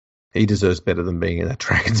he deserves better than being in that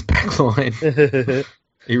Dragons back line.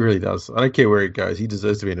 He really does. I don't care where he goes. He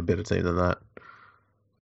deserves to be in a better team than that.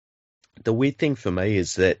 The weird thing for me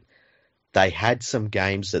is that they had some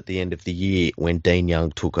games at the end of the year when Dean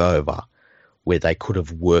Young took over where they could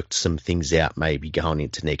have worked some things out maybe going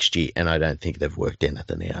into next year, and I don't think they've worked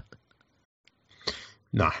anything out.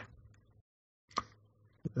 No.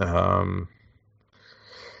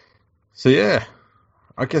 So yeah,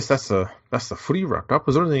 I guess that's the footy wrapped up.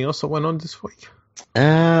 Was there anything else that went on this week?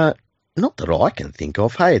 Not that I can think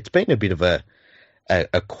of. Hey, it's been a bit of a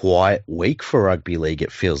quiet week for rugby league,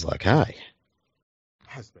 it feels like, hey? It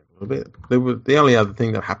has been a little bit. The only other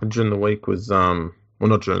thing that happened during the week was, well,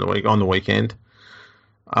 not during the week, on the weekend.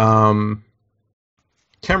 Cameron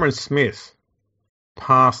Smith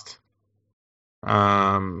passed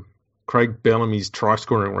Craig Bellamy's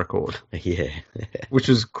try-scoring record. Yeah. Which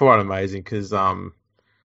is quite amazing because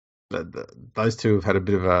those two have had a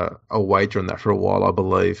bit of a wager on that for a while, I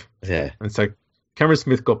believe. Yeah. And so Cameron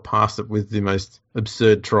Smith got past it with the most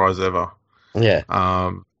absurd tries ever. Yeah.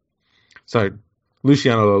 So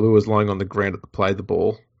Luciano Leilua was lying on the ground at the play of the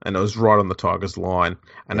ball, and it was right on the Tigers' line.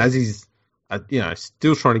 And as he's,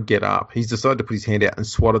 still trying to get up, he's decided to put his hand out and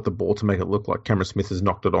swat at the ball to make it look like Cameron Smith has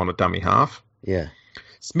knocked it on a dummy half. Yeah.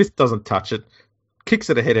 Smith doesn't touch it, kicks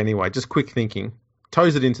it ahead anyway, just quick thinking,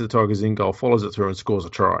 toes it into the Tigers' in goal, follows it through and scores a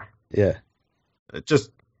try. Yeah.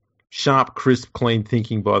 Just sharp, crisp, clean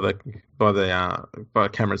thinking by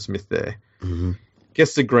Cameron Smith there. Mm-hmm.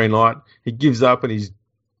 Gets the green light, he gives up and he's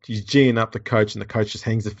geeing up the coach, and the coach just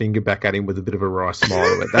hangs a finger back at him with a bit of a wry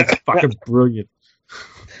smile. That's fucking brilliant.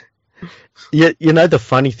 Yeah, the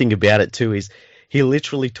funny thing about it too is he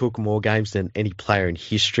literally took more games than any player in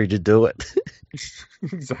history to do it.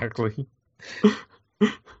 Exactly. It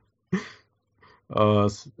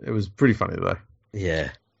was pretty funny though. Yeah.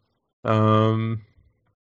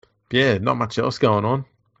 Yeah, not much else going on.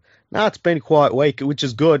 No, it's been a quiet week, which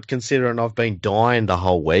is good considering I've been dying the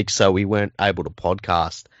whole week, so we weren't able to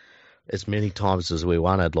podcast as many times as we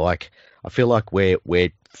wanted. Like, I feel like we're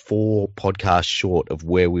 4 podcasts short of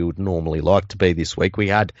where we would normally like to be this week. We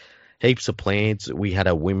had heaps of plans. We had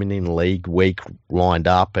a women in league week lined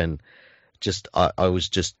up, and just I was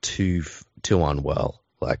just too unwell.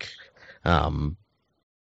 Like, it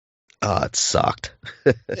sucked.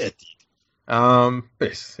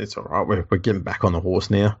 It's all right. We're getting back on the horse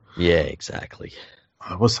now. Yeah, exactly.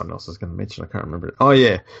 There was something else I was going to mention. I can't remember it. Oh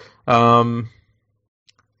yeah.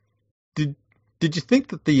 Did you think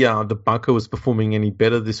that the bunker was performing any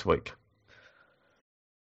better this week?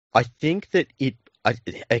 I think that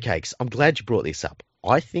okay, I'm glad you brought this up.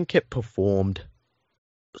 I think it performed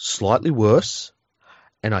slightly worse,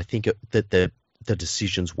 and I think that the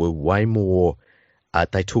decisions were way more.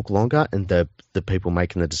 They took longer, and the people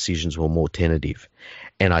making the decisions were more tentative.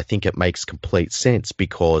 And I think it makes complete sense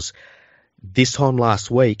because this time last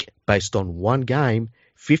week, based on one game,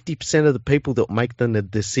 50% of the people that make the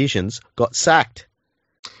decisions got sacked.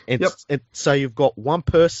 And, Yep. and so you've got one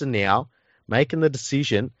person now making the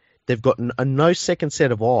decision. They've got no second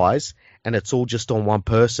set of eyes, and it's all just on one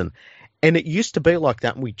person. And it used to be like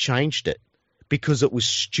that, and we changed it because it was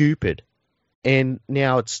stupid. And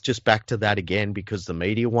now it's just back to that again because the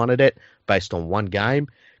media wanted it based on one game.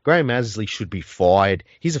 Graham Masley should be fired.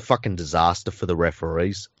 He's a fucking disaster for the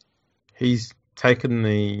referees. He's taken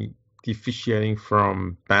the officiating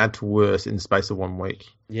from bad to worse in the space of 1 week.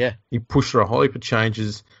 Yeah. He pushed for a whole heap of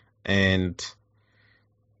changes, and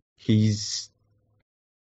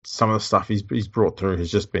some of the stuff he's brought through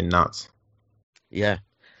has just been nuts. Yeah.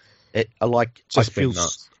 I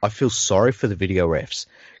feel sorry for the video refs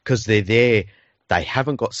because they're there. They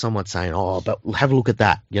haven't got someone saying, "Oh, but have a look at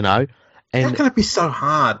that," you know. And how can it be so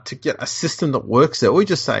hard to get a system that works there? All we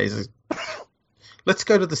just say is, let's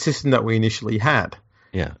go to the system that we initially had.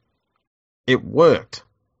 Yeah. It worked.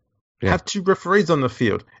 Yeah. Have 2 referees on the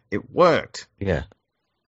field. It worked. Yeah.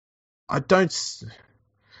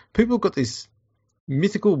 People got this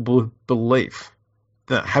mythical belief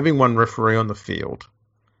that having 1 referee on the field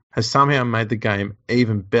has somehow made the game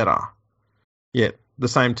even better. Yet, at the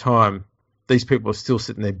same time, these people are still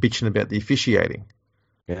sitting there bitching about the officiating.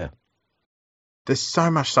 Yeah. There's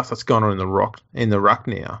so much stuff that's gone on in the ruck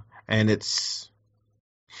now, and it's,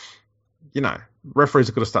 referees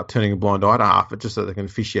have got to start turning a blind eye to half it just so they can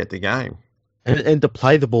officiate the game. And the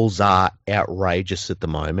play the balls are outrageous at the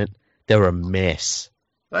moment. They're a mess.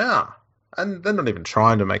 They are. And they're not even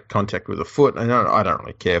trying to make contact with a foot. And I don't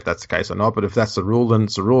really care if that's the case or not, but if that's the rule, then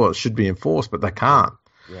it's the rule. It should be enforced, but they can't.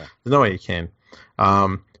 Yeah. There's no way you can.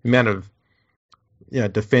 The amount of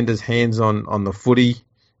defenders' hands on the footy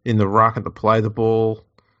in the ruck and to play the ball,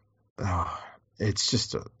 it's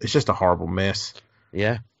just a horrible mess.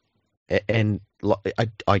 Yeah. And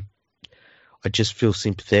I just feel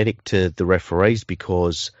sympathetic to the referees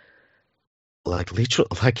because,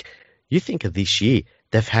 you think of this year,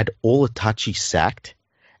 they've had all the touchies sacked,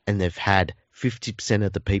 and they've had 50%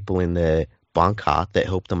 of the people in the bunker that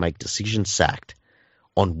help them make decisions sacked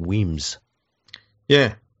on whims.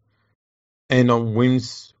 Yeah. And on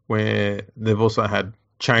whims where they've also had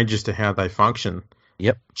changes to how they function.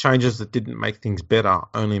 Yep. Changes that didn't make things better,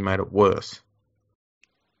 only made it worse.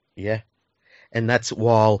 Yeah. And that's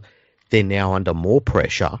while they're now under more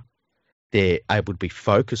pressure, they're able to be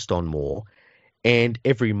focused on more. And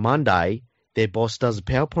every Monday, their boss does a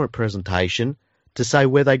PowerPoint presentation to say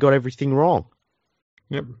where they got everything wrong.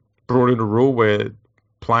 Yep. Brought in a rule where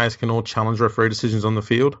players can all challenge referee decisions on the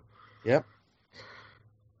field. Yep.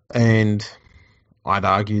 And I'd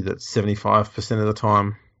argue that 75% of the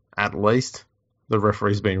time, at least, the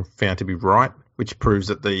referee's been found to be right, which proves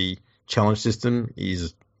that the challenge system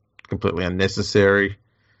is completely unnecessary.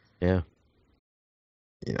 Yeah.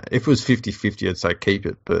 If it was 50-50, I'd say keep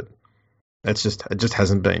it, but it just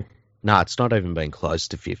hasn't been. No, it's not even been close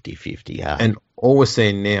to 50-50. Yeah. And all we're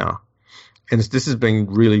seeing now, and this has been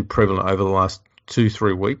really prevalent over the last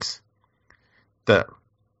 2-3 weeks, that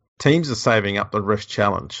teams are saving up the ref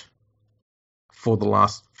challenge for the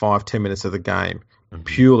last 5-10 minutes of the game,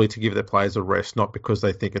 purely to give their players a rest, not because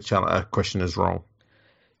they think a question is wrong.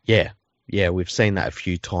 Yeah. Yeah, we've seen that a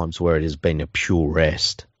few times where it has been a pure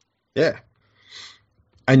rest. Yeah.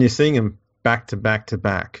 And you're seeing them back to back to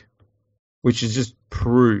back, which is just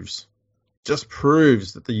proves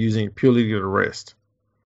that they're using it purely to get a rest.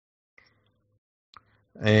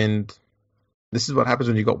 And this is what happens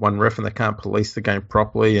when you've got one ref and they can't police the game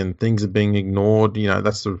properly and things are being ignored.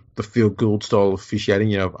 That's the Phil Gould style of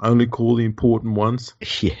officiating, only call the important ones.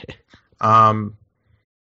 Yeah.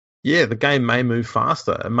 Yeah, the game may move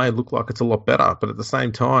faster. It may look like it's a lot better, but at the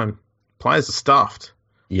same time, players are stuffed.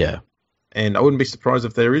 Yeah. And I wouldn't be surprised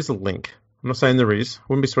if there is a link. I'm not saying there is. I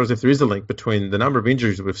wouldn't be surprised if there is a link between the number of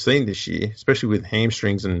injuries we've seen this year, especially with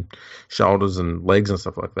hamstrings and shoulders and legs and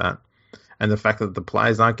stuff like that, and the fact that the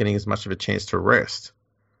players aren't getting as much of a chance to rest.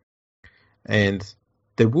 And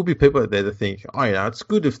there will be people out there that think, oh, it's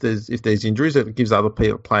good if there's injuries, it gives other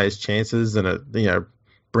players chances, and it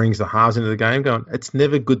brings the halves into the game. Going, it's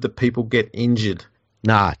never good that people get injured.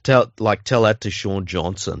 Nah, tell that to Sean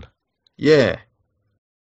Johnson. Yeah,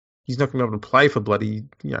 he's not going to be able to play for bloody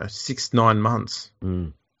 6-9 months.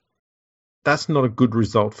 Mm. That's not a good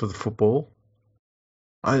result for the football.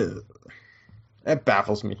 It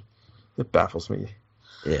baffles me. It baffles me.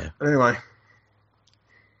 Yeah. But anyway,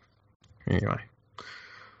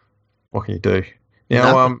 what can you do?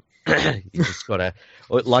 Now, you just gotta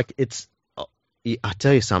it's. I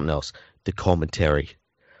tell you something else. The commentary,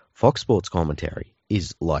 Fox Sports commentary,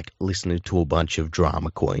 is like listening to a bunch of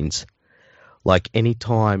drama queens. Like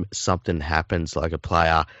anytime something happens, like a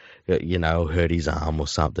player, hurt his arm or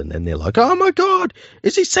something, and they're like, "Oh my God,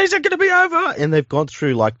 is his season going to be over?" And they've gone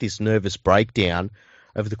through like this nervous breakdown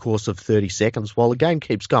over the course of 30 seconds while the game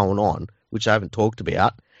keeps going on, which I haven't talked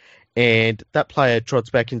about. And that player trots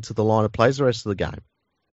back into the line and plays the rest of the game.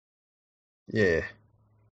 Yeah.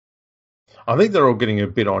 I think they're all getting a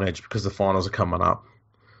bit on edge because the finals are coming up.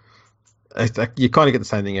 You kind of get the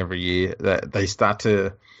same thing every year. That they start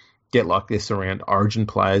to get like this around Origin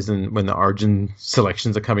players, and when the Origin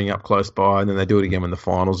selections are coming up close by, and then they do it again when the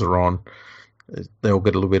finals are on, they all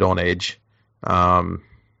get a little bit on edge.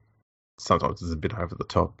 Sometimes it's a bit over the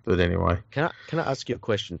top, but anyway. Can I ask you a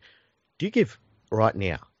question? Do you give right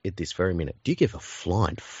now, at this very minute, do you give a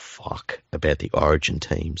flying fuck about the Origin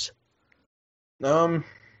teams? No,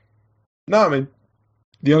 I mean,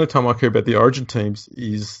 the only time I care about the Origin teams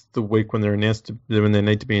is the week when they're announced, when they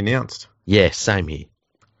need to be announced. Yeah, same here.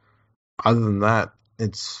 Other than that,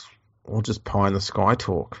 it's all just pie in the sky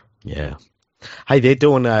talk. Yeah. Hey, they're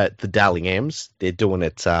doing the Dally M's. They're doing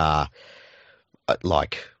it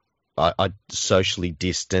like I socially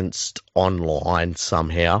distanced online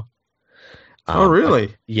somehow. Oh,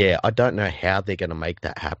 really? I don't know how they're going to make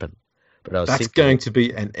that happen. But that's going to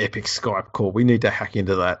be an epic Skype call. We need to hack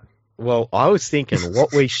into that. Well, I was thinking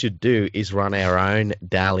what we should do is run our own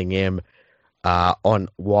Darling M on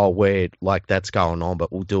while we're like that's going on,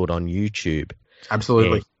 but we'll do it on YouTube.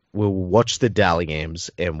 Absolutely. And we'll watch the Darling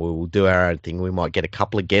M's and we'll do our own thing. We might get a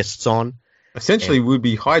couple of guests on. Essentially, we'll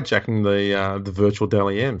be hijacking the virtual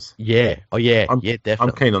Dally M's. Yeah. Oh, yeah. Yeah,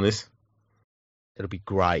 definitely. I'm keen on this. It'll be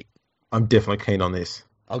great. I'm definitely keen on this.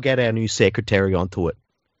 I'll get our new secretary onto it.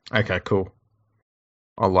 Okay, cool.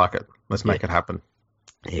 I like it. Let's make it happen.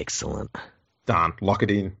 Excellent. Done. Lock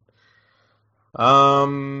it in.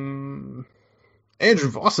 Andrew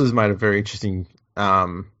Voss has made a very interesting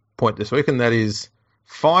point this week, and that is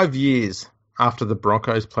 5 years after the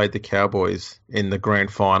Broncos played the Cowboys in the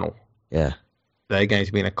grand final. Yeah. They're going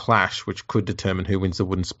to be in a clash which could determine who wins the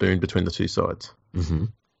wooden spoon between the two sides. Mm-hmm.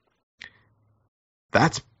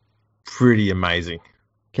 That's pretty amazing.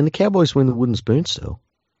 Can the Cowboys win the wooden spoon still?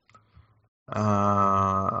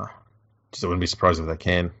 I wouldn't be surprised if they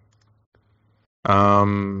can.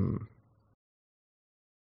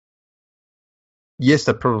 Yes,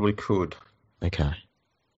 they probably could. Okay.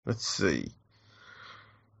 Let's see.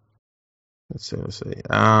 Just having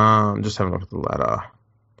a look at the ladder.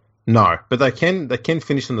 No, but they can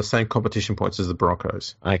finish on the same competition points as the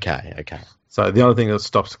Broncos. Okay. So the only thing that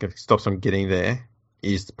stops them getting there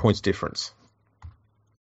is the points difference.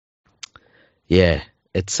 Yeah,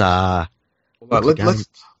 it's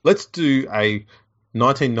let's do a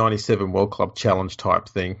 1997 World Club Challenge type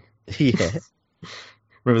thing. Yeah.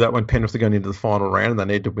 Remember that when Penrith were going into the final round and they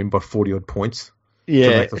needed to win by 40 odd points to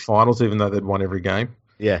Yeah. make the finals, even though they'd won every game?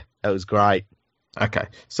 Yeah, that was great. Okay,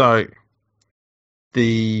 so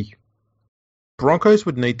the Broncos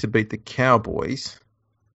would need to beat the Cowboys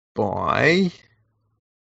by,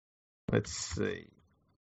 let's see,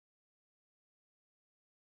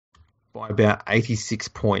 by about 86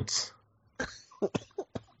 points.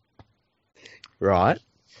 Right.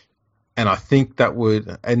 And I think that would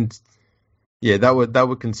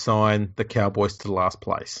consign the Cowboys to last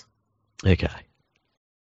place. Okay.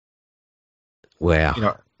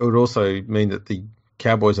 Wow. It would also mean that the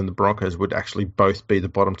Cowboys and the Broncos would actually both be the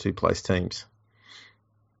bottom two place teams.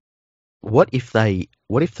 What if they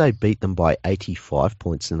beat them by 85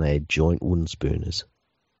 points and they had joint wooden spooners?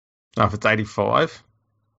 Now, if it's 85,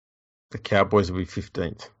 the Cowboys will be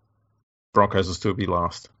 15th. Broncos will still be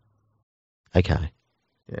last. Okay.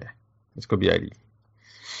 Yeah. It's going to be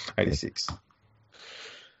 86.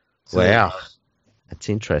 So, wow. That's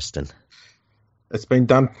interesting. It's been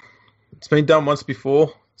done. It's been done once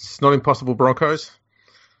before. It's not impossible, Broncos.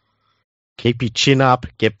 Keep your chin up.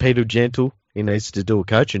 Get Peter Gentle. He needs to do a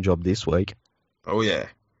coaching job this week. Oh, yeah.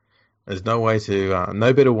 There's no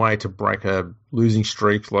better way to break a losing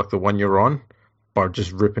streak like the one you're on by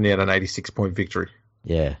just ripping out an 86-point victory.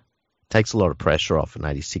 Yeah. Takes a lot of pressure off an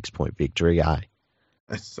 86-point victory, eh?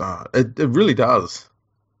 It really does.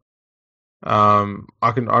 I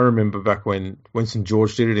remember back when St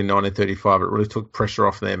George did it in 1935. It really took pressure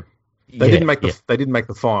off them. They didn't make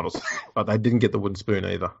the finals, but they didn't get the wooden spoon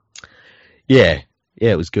either. Yeah,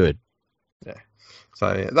 it was good. Yeah,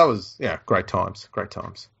 so that was great times.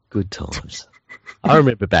 Good times. I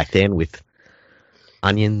remember back then with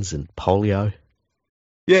onions and polio.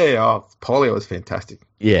 Yeah, polio was fantastic.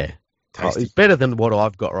 Yeah, tasty. It's better than what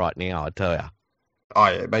I've got right now, I tell you. Oh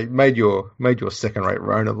yeah, made your second-rate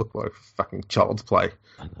Rona look like fucking child's play.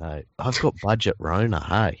 I know. I've got budget Rona,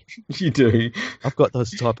 hey. You do. I've got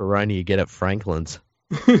those type of Rona you get at Franklin's.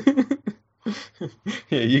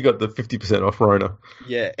 Yeah, you got the 50% off Rona.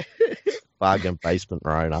 Yeah. Bargain basement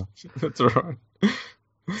Rona. That's right.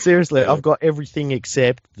 Seriously, I've got everything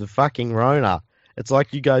except the fucking Rona. It's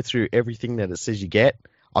like you go through everything that it says you get.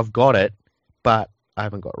 I've got it, but I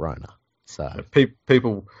haven't got Rona. So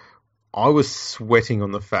people, I was sweating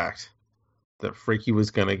on the fact that Freaky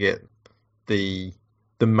was going to get the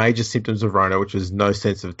major symptoms of Rona, which was no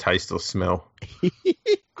sense of taste or smell.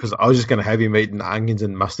 Because I was just going to have him eating onions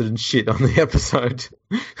and mustard and shit on the episode.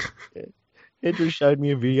 Andrew showed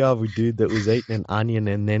me a video of a dude that was eating an onion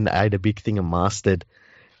and then ate a big thing of mustard.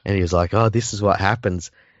 And he was like, oh, this is what happens.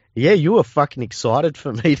 Yeah, you were fucking excited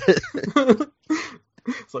for me to...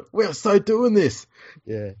 It's like, we're so doing this.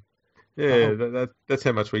 Yeah. Yeah, that's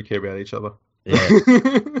how much we care about each other. Yeah.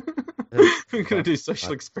 We're going to do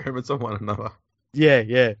social experiments on one another. Yeah.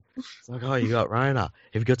 It's like, oh, you got Rona.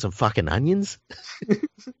 Have you got some fucking onions?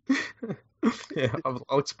 Yeah,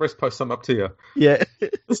 I'll express post some up to you. Yeah.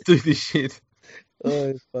 Let's do this shit.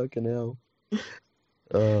 Oh, fucking hell.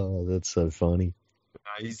 Oh, that's so funny.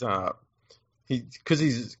 He's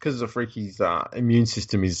because of Freaky's immune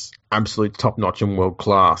system is absolute top notch and world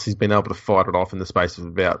class. He's been able to fight it off in the space of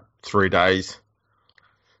about 3 days.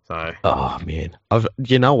 So, oh man,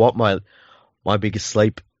 you know what, my biggest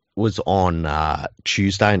sleep was on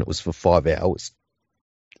Tuesday, and it was for 5 hours.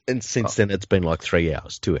 And since then, it's been like 3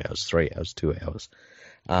 hours, 2 hours, 3 hours, 2 hours.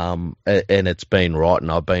 And it's been right,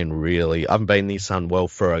 and I haven't been this unwell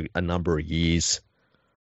for a number of years.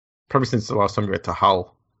 Probably since the last time we went to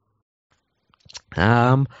Hull.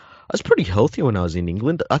 I was pretty healthy when I was in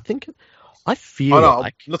England. I feel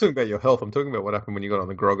like... I'm not talking about your health. I'm talking about what happened when you got on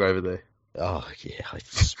the grog over there. Oh, yeah, I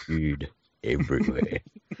spewed everywhere.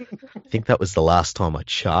 I think that was the last time I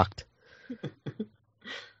chucked.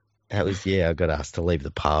 That was, I got asked to leave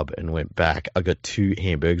the pub and went back. I got 2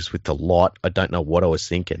 hamburgers with the lot. I don't know what I was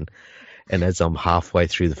thinking. And as I'm halfway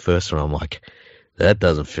through the first one, I'm like, that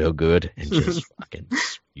doesn't feel good. And just fucking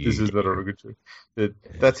spewed. This is not a good trick.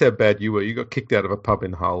 That's how bad you were. You got kicked out of a pub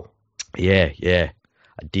in Hull. Yeah.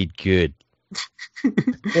 I did good.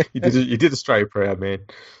 You did Australia proud, man.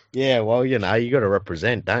 Yeah, well, you got to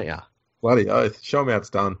represent, don't you? Bloody oath. Show me how it's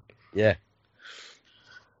done. Yeah.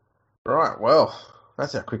 Right, well,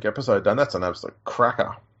 that's our quick episode done. That's an absolute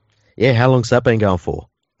cracker. Yeah, how long's that been going for?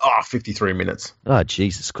 53 minutes. Oh,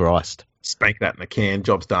 Jesus Christ. Spank that in the can.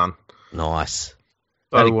 Job's done. Nice.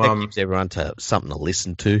 So, that gives everyone something to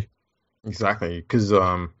listen to. Exactly, because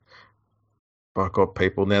I've got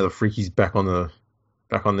people now. The Freaky's back on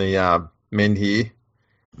the mend here,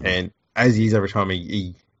 and as he is every time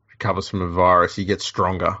he recovers from a virus, he gets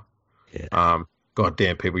stronger. Yeah. God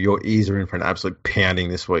damn, people, your ears are in for an absolute pounding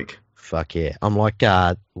this week. Fuck yeah! I'm like,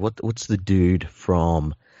 what's the dude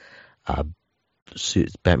from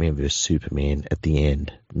Batman vs Superman at the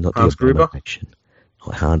end? Not Hans Gruber. Action.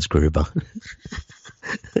 Not Hans Gruber.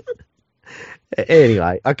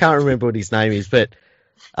 Anyway, I can't remember what his name is, but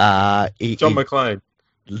John McClane.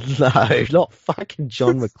 No, not fucking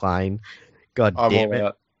John McClane. God damn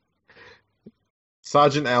it.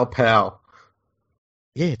 Sergeant Al Powell.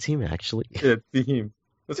 Yeah, it's him actually. Yeah, it's him.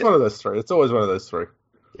 It's one of those 3. It's always one of those 3.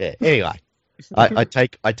 Yeah. Anyway, I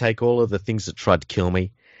take all of the things that tried to kill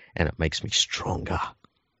me, and it makes me stronger.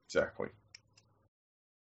 Exactly.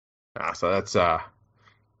 So that's got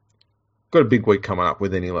a big week coming up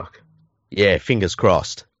with any luck. Yeah, fingers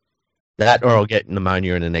crossed. That, or I'll get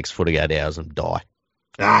pneumonia in the next 48 hours and die.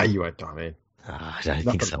 You won't die, man. I don't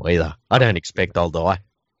think so either. I don't expect I'll die.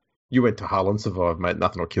 You went to Hull and survived, mate.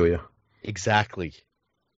 Nothing will kill you. Exactly.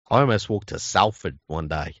 I almost walked to Salford one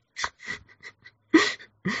day.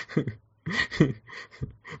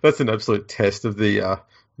 That's an absolute test of the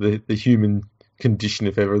human condition,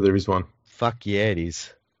 if ever there is one. Fuck yeah, it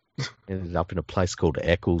is. Ended up in a place called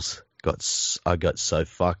Eccles. I got so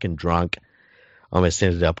fucking drunk. I almost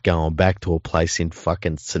ended up going back to a place in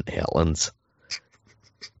fucking St. Helens.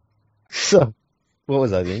 So, what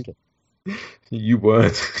was I thinking? You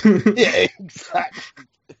weren't. Yeah, exactly.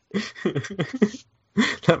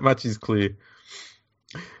 That much is clear.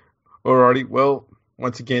 Alrighty, well,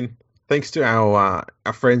 once again, thanks to our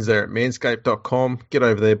friends there at manscaped.com. Get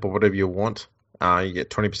over there, buy whatever you want. You get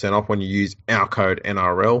 20% off when you use our code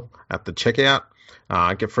NRL at the checkout.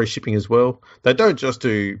 Get free shipping as well. They don't just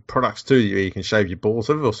do products too. You can shave your balls.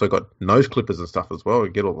 They've also got nose clippers and stuff as well.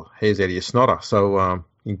 You get all the hairs out of your snotter. So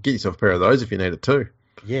you can get yourself a pair of those if you need it too.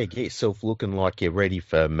 Yeah, get yourself looking like you're ready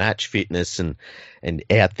for match fitness and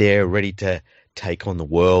out there ready to take on the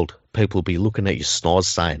world. People will be looking at your snoz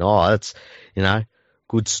saying, oh, that's,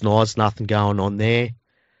 good snoz, nothing going on there.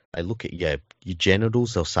 They look at your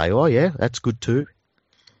genitals, they'll say, oh, yeah, that's good too.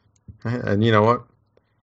 And you know what?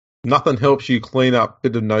 Nothing helps you clean up a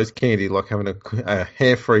bit of nose candy like having a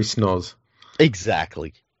hair-free snoz.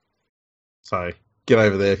 Exactly. So get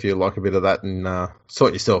over there if you like a bit of that and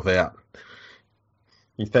sort yourself out.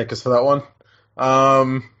 You thank us for that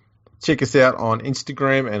one. Check us out on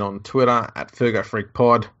Instagram and on Twitter at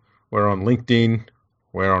FergoFreakPod. We're on LinkedIn.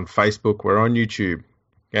 We're on Facebook. We're on YouTube.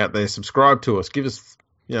 Get out there, subscribe to us. Give us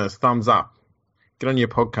a thumbs up. Get on your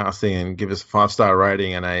podcast thing and give us a 5-star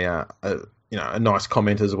rating and a nice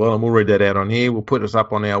comment as well. And we'll read that out on here. We'll put us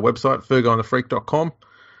up on our website, FergoandTheFreak.com.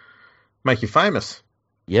 Make you famous.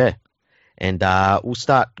 Yeah. And we'll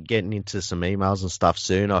start getting into some emails and stuff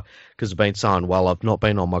soon because I've been saying, well, I've not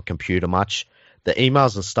been on my computer much. The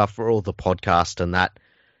emails and stuff for all the podcast and that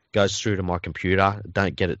goes through to my computer.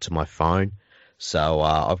 Don't get it to my phone. So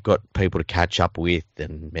I've got people to catch up with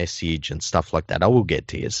and message and stuff like that. I will get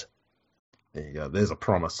to you. There you go. There's a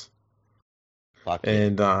promise. Fuck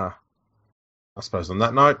and I suppose on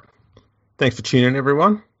that note, thanks for tuning in,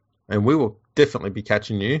 everyone. And we will definitely be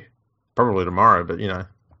catching you probably tomorrow, but,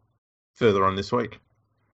 further on this week.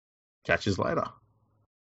 Catch you later.